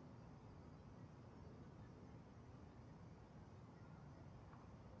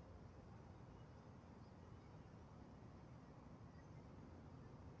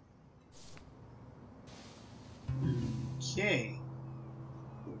 Okay.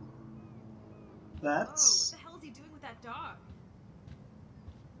 That's... Whoa, what the hell is he doing with that dog?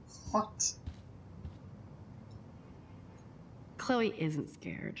 What? Chloe isn't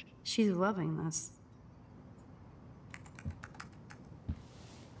scared. She's loving this.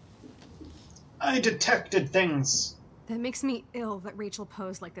 I detected things. That makes me ill that Rachel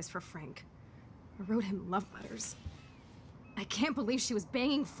posed like this for Frank. I wrote him love letters. I can't believe she was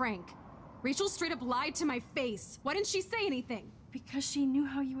banging Frank. Rachel straight up lied to my face. Why didn't she say anything? Because she knew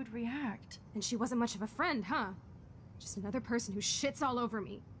how you would react. And she wasn't much of a friend, huh? Just another person who shits all over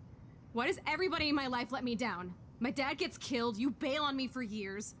me. Why does everybody in my life let me down? My dad gets killed, you bail on me for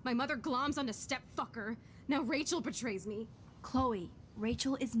years. My mother gloms onto stepfucker. Now Rachel betrays me. Chloe,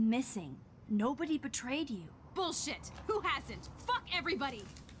 Rachel is missing. Nobody betrayed you. Bullshit! Who hasn't? Fuck everybody!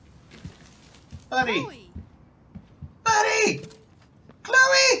 Buddy! Chloe! Buddy!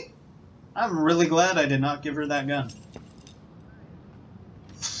 Chloe! I'm really glad I did not give her that gun.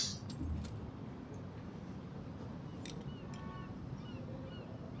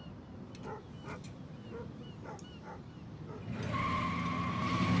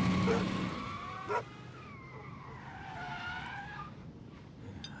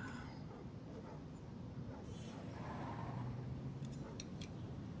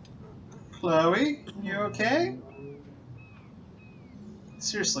 Chloe, you okay?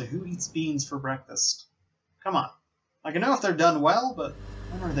 Seriously, who eats beans for breakfast? Come on. I can know if they're done well, but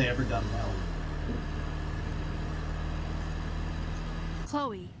when are they ever done well?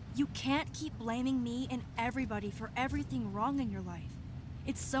 Chloe, you can't keep blaming me and everybody for everything wrong in your life.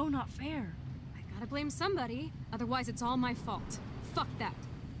 It's so not fair. I gotta blame somebody, otherwise it's all my fault. Fuck that.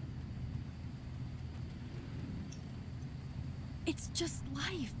 just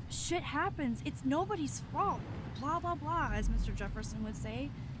life. Shit happens. It's nobody's fault. Blah, blah, blah, as Mr. Jefferson would say.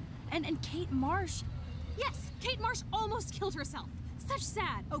 And Kate Marsh... Yes, Kate Marsh almost killed herself. Such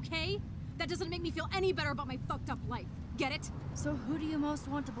sad, okay? That doesn't make me feel any better about my fucked up life. Get it? So who do you most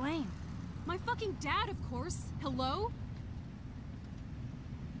want to blame? My fucking dad, of course. Hello?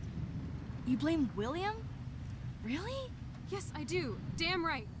 You blame William? Really? Yes, I do. Damn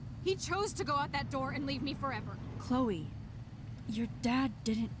right. He chose to go out that door and leave me forever. Chloe, your dad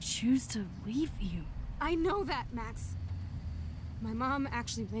didn't choose to leave you. I know that, Max. My mom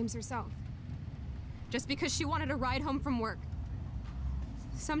actually blames herself. Just because she wanted a ride home from work.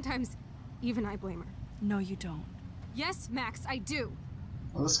 Sometimes, even I blame her. No, you don't. Yes, Max, I do.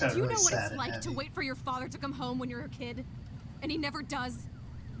 Well, this guy's Do you really know what sad it's and like heavy. to wait for your father to come home when you're a kid? And he never does?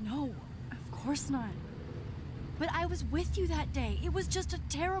 No, of course not. But I was with you that day. It was just a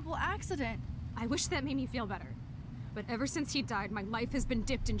terrible accident. I wish that made me feel better. But ever since he died, my life has been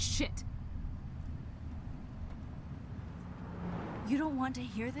dipped in shit. You don't want to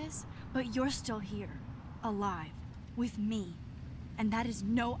hear this, but you're still here. Alive. With me. And that is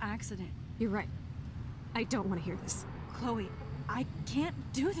no accident. You're right. I don't want to hear this. Chloe, I can't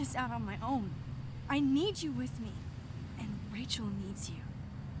do this out on my own. I need you with me. And Rachel needs you.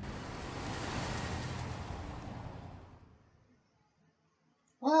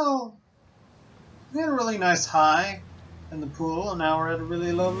 Well, we had a really nice high in the pool, and now we're at a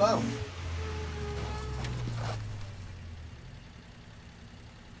really low low.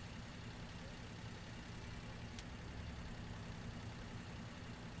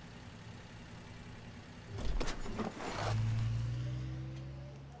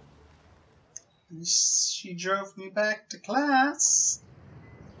 And she drove me back to class.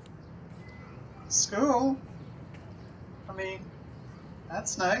 School. I mean,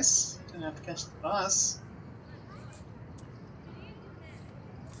 that's nice. Didn't have to catch the bus.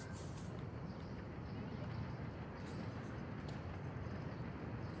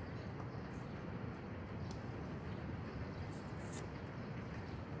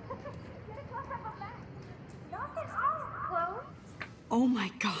 Oh my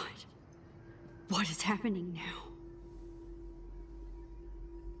god. What is happening now?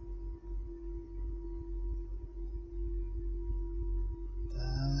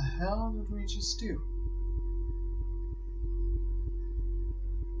 The hell did we just do?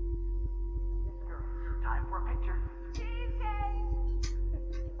 Time for a picture. Cheesecake!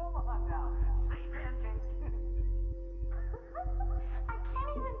 Come on now. Say pancake. I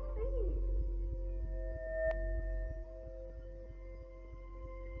can't even see.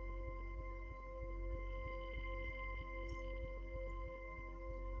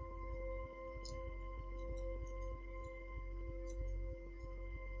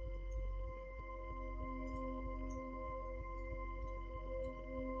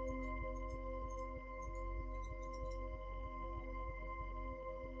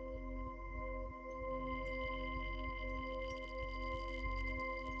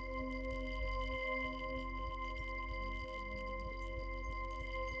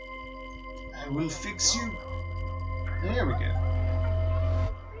 I will fix you. There we go.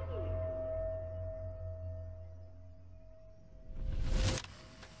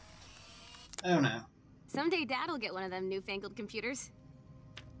 Oh no. Someday Dad'll get one of them newfangled computers.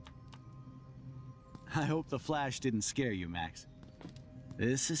 I hope the flash didn't scare you, Max.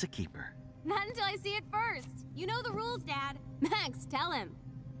 This is a keeper. Not until I see it first. You know the rules, Dad. Max, tell him.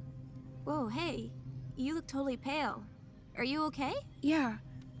 Whoa, hey. You look totally pale. Are you okay? Yeah,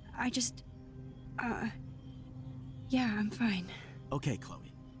 I just... yeah, I'm fine. Okay,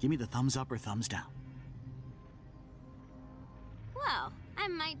 Chloe. Give me the thumbs up or thumbs down. Well, I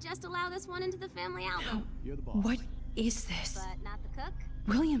might just allow this one into the family album. You're the boss. What is this? But not the cook.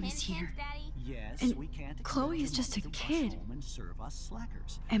 William Hint, is hint, here. Daddy. Yes, And we can't Chloe expect is just a your mother to kid. rush home and serve us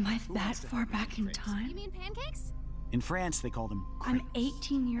slackers. Am I Who that wants to far have a back in prince? You time? mean pancakes? In France, they call them I'm crepes.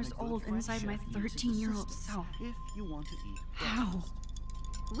 18 years And a good old French inside my chef uses 13-year-old assistance self. If you want to eat How?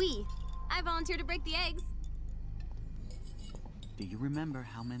 We. I volunteer to break the eggs. Do you remember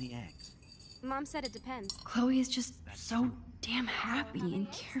how many eggs? Mom said it depends. Chloe is just so damn happy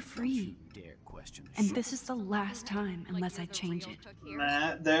and carefree. Dare question the And chef. this is the last time unless I change it.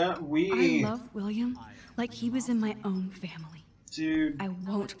 Matt, there we. I love William like he was in my own family. Dude, I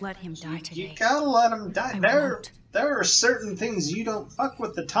won't let him die today. you gotta let him die. I There, won't. there are certain things you don't fuck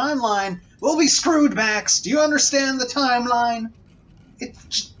with the timeline. We'll be screwed, Max. Do you understand the timeline? It's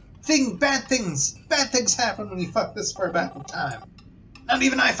just bad things happen when you fuck this far back with time. Not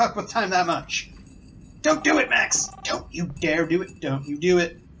even I fuck with time that much. Don't do it, Max. Don't you dare do it. Don't you do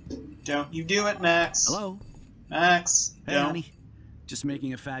it. Don't you do it, Max. Hello? Max, Hey, don't. honey. Just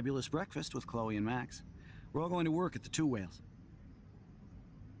making a fabulous breakfast with Chloe and Max. We're all going to work at the Two Whales.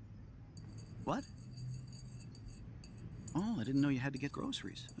 What? Oh, I didn't know you had to get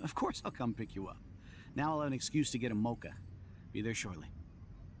groceries. Of course I'll come pick you up. Now I'll have an excuse to get a mocha. Be there shortly.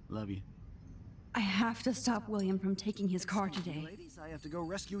 Love you. I have to stop William from taking his car today. Ladies, I have to go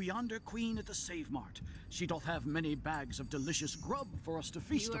rescue yonder queen at the Save Mart. She doth have many bags of delicious grub for us to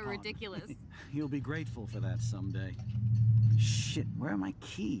feast upon. You are ridiculous. You'll be grateful for that someday. Shit, where are my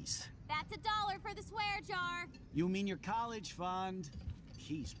keys? That's $1 for the swear jar. You mean your college fund?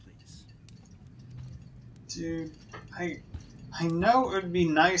 Keys, please. Dude, I know it would be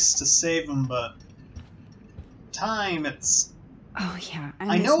nice to save him, but time, it's... Oh yeah,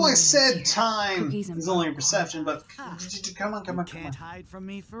 I know I said time is only a perception, but come on. Can't hide from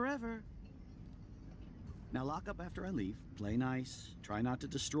me forever. Now lock up after I leave. Play nice. Try not to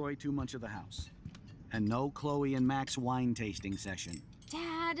destroy too much of the house. And no Chloe and Max wine tasting session.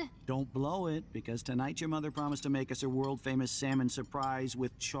 Dad! Don't blow it, because tonight your mother promised to make us a world-famous salmon surprise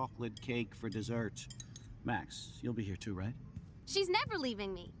with chocolate cake for dessert. Max, you'll be here too, right? She's never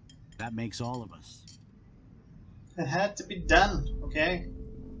leaving me. That makes all of us. It had to be done, okay?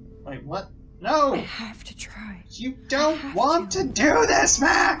 Wait, what? No! I have to try. You don't want to do this,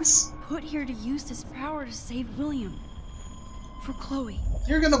 Max! Put here to use this power to save William. For Chloe.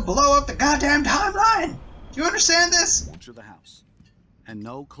 You're gonna blow up the goddamn timeline! Do you understand this? To the house. And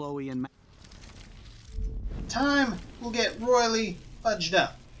no Chloe and Max. Time will get royally fudged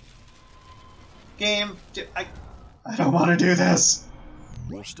up. Game, I don't want to do this.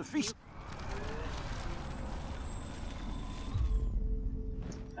 Roast a feast.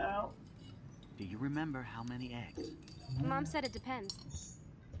 Do you remember how many eggs? Mom said it depends.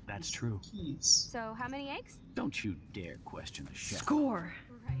 That's true. So, how many eggs? Don't you dare question the chef. Score!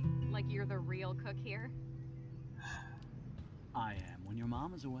 Right, like you're the real cook here. I am when your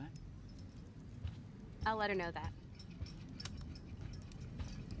mom is away. I'll let her know that.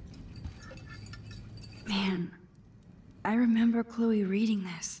 Man, I remember Chloe reading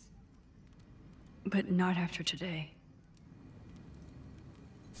this. But not after today.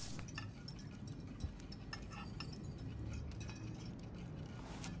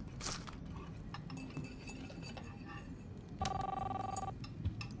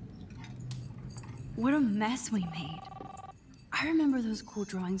 What a mess we made. I remember those cool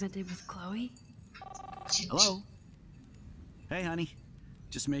drawings I did with Chloe. Hello? Hey, honey.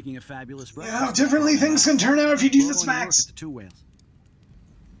 Just making a fabulous breakfast. Yeah, how differently things can turn out if you do this, Max. At the Two Whales.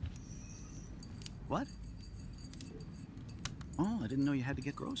 What? Oh, I didn't know you had to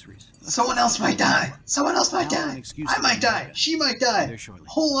get groceries. Someone else might die. Someone else might die. I might die. She might die.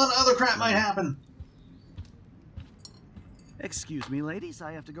 Whole lot of other crap might happen. Excuse me, ladies.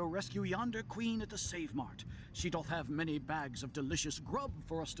 I have to go rescue yonder queen at the Save Mart. She doth have many bags of delicious grub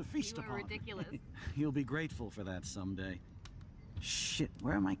for us to feast upon. You are ridiculous. You'll be grateful for that someday. Shit,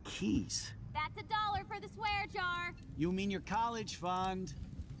 where are my keys? That's $1 for the swear jar. You mean your college fund?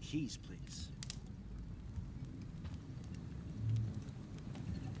 Keys, please.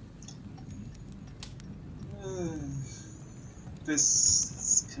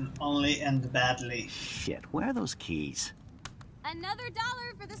 This can only end badly. Shit, where are those keys? Another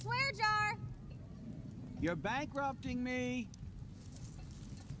 $1 for the swear jar. You're bankrupting me.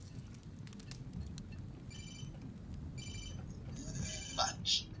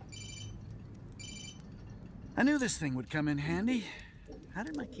 Fudge. I knew this thing would come in handy. How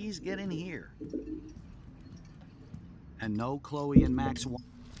did my keys get in here? And no Chloe and Max.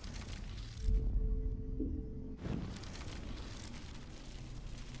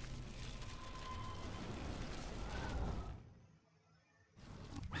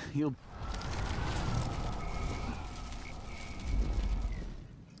 He'll.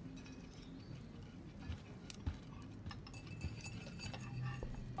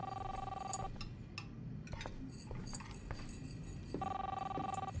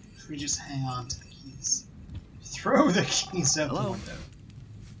 If we just hang on to the keys. Throw the keys out the window.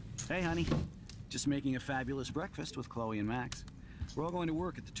 Hey, honey. Just making a fabulous breakfast with Chloe and Max. We're all going to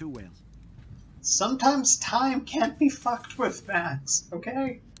work at the Two Whales. Sometimes time can't be fucked with, Max,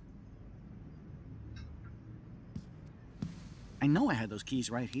 okay? I know I had those keys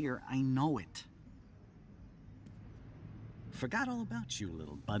right here. I know it. Forgot all about you,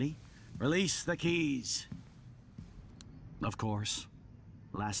 little buddy. Release the keys. Of course.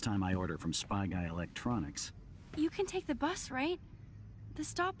 Last time I ordered from Spy Guy Electronics. You can take the bus, right? The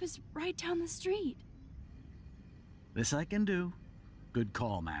stop is right down the street. This I can do. Good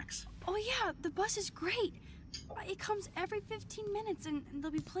call, Max. Oh yeah, the bus is great. It comes every 15 minutes and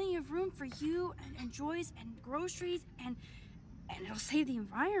there'll be plenty of room for you and Joyce and groceries and it'll save the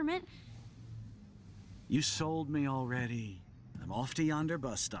environment. You sold me already. I'm off to yonder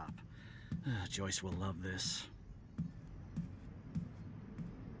bus stop. Joyce will love this.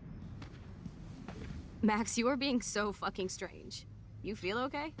 Max, you are being so fucking strange. You feel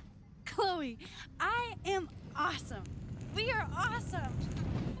okay? Chloe, I am awesome. We are awesome.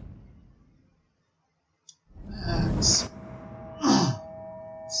 Max.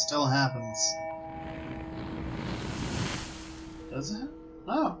 Still happens. Does it?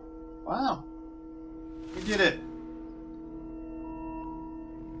 Oh. Wow. We did it.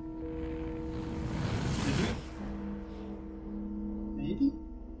 Did we? Maybe?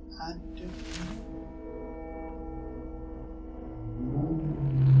 I don't know.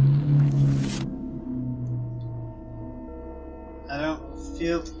 I don't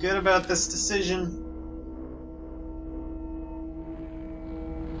feel good about this decision.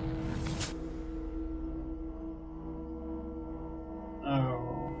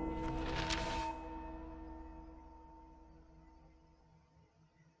 Oh.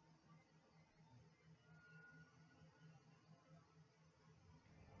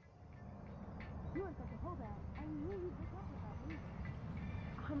 You are such a holdout. I knew you'd pick up without me.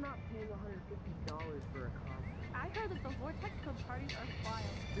 I'm not paying $150 for a concert. I heard that the Vortex Club parties are wild.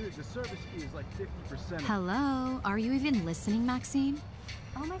 Dude, the service fee is like 50%. Hello? Are you even listening, Maxine?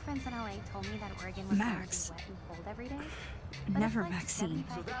 All my friends in LA told me that Oregon was Max. going to be wet and cold every day. But Never, it's like Maxine.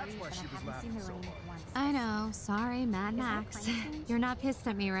 75 So that's degrees why and she I was haven't seen laughing the so rain hard. once. I know. Sorry, Mad Is that Max. climate change? You're not pissed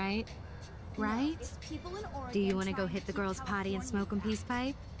at me, right? Right? It's people in Oregon Do you want to go trying hit the keep girls' potty and California smoke a down. peace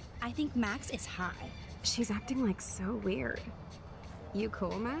pipe? I think Max is high. She's acting like so weird. You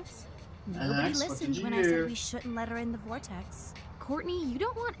cool, Max? Nobody Max, what listened did when you I do? said we shouldn't let her in the vortex. Courtney, you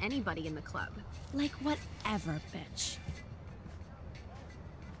don't want anybody in the club. Like, whatever, bitch.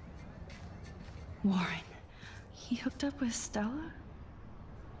 Warren, he hooked up with Stella?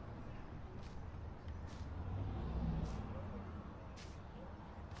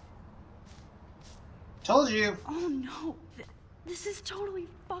 Told you. Oh no, this is totally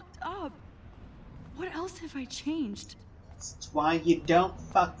fucked up. What else have I changed? That's why you don't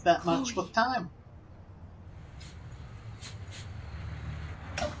fuck that much with time.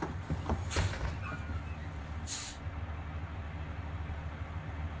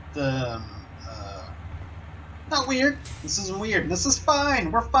 Not weird. This isn't weird. This is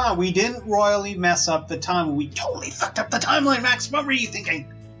fine. We're fine. We didn't royally mess up the time. We totally fucked up the timeline, Max. What were you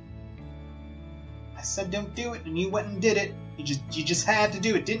thinking? I said don't do it, and you went and did it. You just had to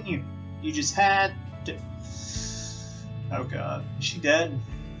do it, didn't you? You just had to. Oh God, is she dead?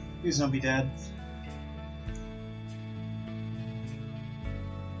 Please don't be dead.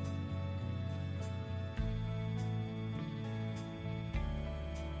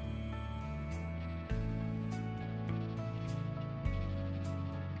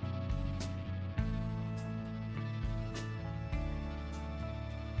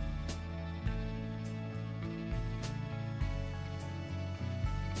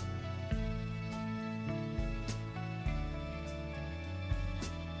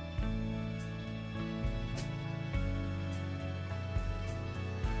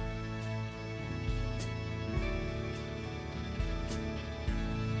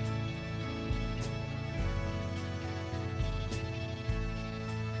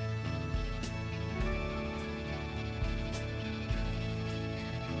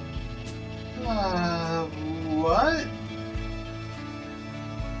 What?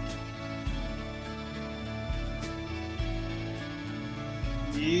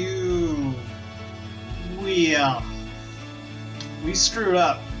 We screwed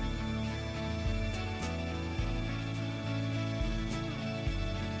up.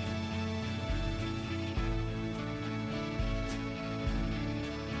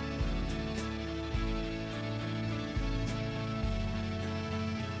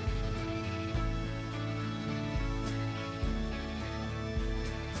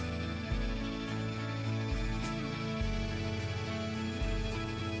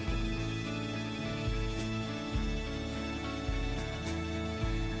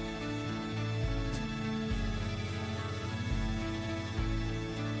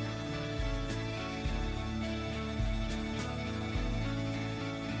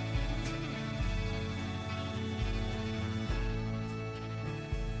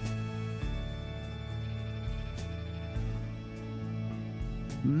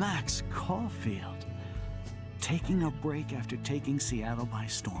 Max Caulfield. Taking a break after taking Seattle by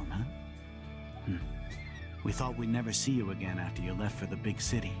storm, huh? We thought we'd never see you again after you left for the big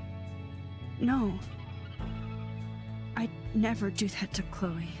city. No. I'd never do that to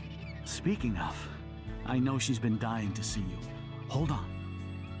Chloe. Speaking of, I know she's been dying to see you. Hold on.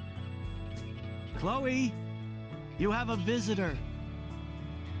 Chloe, you have a visitor.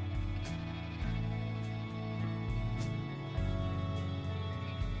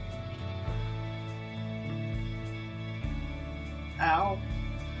 Ow.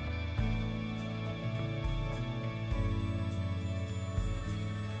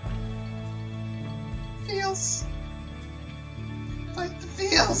 Feels. Like the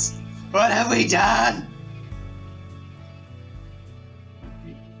feels. What have we done?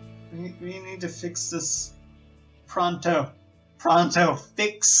 We need to fix this. Pronto. Pronto.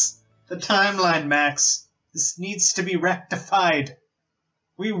 Fix the timeline, Max. This needs to be rectified.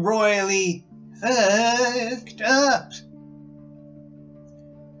 We royally fucked up.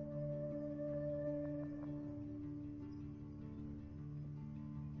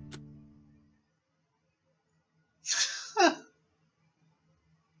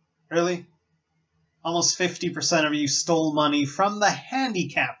 Really? Almost 50% of you stole money from the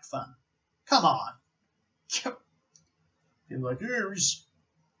handicap fund. Come on. You're like, here's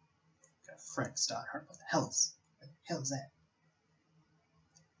Frank Stoddard. What the hell is that?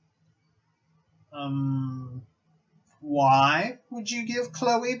 Why would you give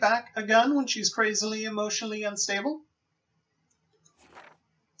Chloe back a gun when she's crazily emotionally unstable?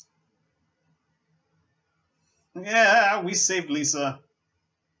 Yeah, we saved Lisa.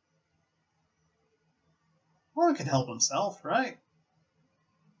 Or he could help himself, right?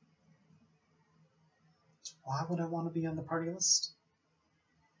 So why would I want to be on the party list?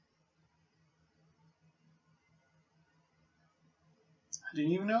 I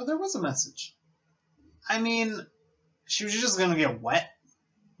didn't even know there was a message. I mean, she was just gonna get wet.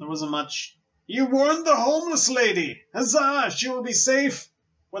 There wasn't much. You warned the homeless lady! Huzzah! She will be safe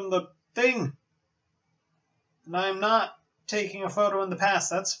when the thing. And I'm not taking a photo in the past.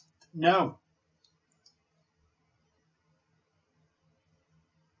 That's. No.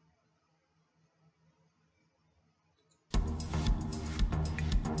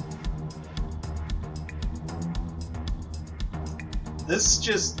 This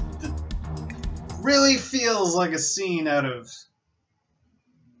just really feels like a scene out of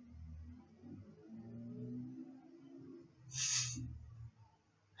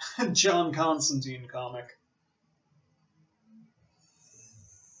John Constantine comic.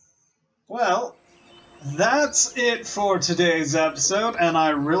 Well, that's it for today's episode, and I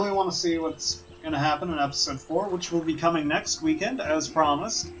really want to see what's going to happen in episode 4, which will be coming next weekend, as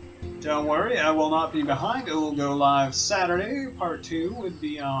promised. Don't worry, I will not be behind. It will go live Saturday. Part 2 would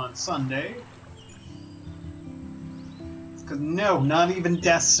be on Sunday. Because no, not even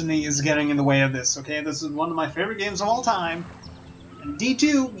Destiny is getting in the way of this, okay? This is one of my favorite games of all time. And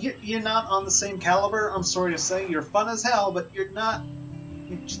D2, you're not on the same caliber. I'm sorry to say, you're fun as hell, but you're not...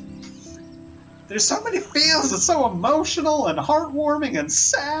 There's so many feels. It's so emotional and heartwarming and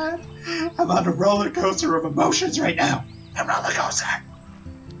sad. I'm on a roller coaster of emotions right now. A roller coaster.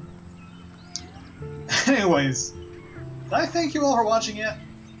 Anyways, did I thank you all for watching yet?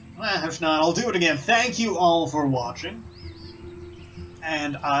 If not, I'll do it again. Thank you all for watching.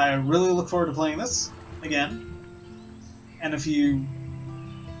 And I really look forward to playing this again. And if you...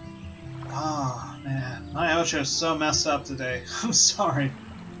 Oh, man. My outro is so messed up today. I'm sorry.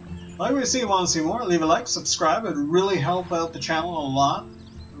 Like we see you want to see more, leave a like, subscribe. It would really help out the channel a lot.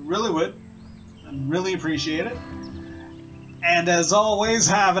 It really would. I'd really appreciate it. And as always,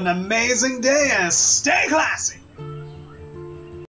 have an amazing day and stay classy!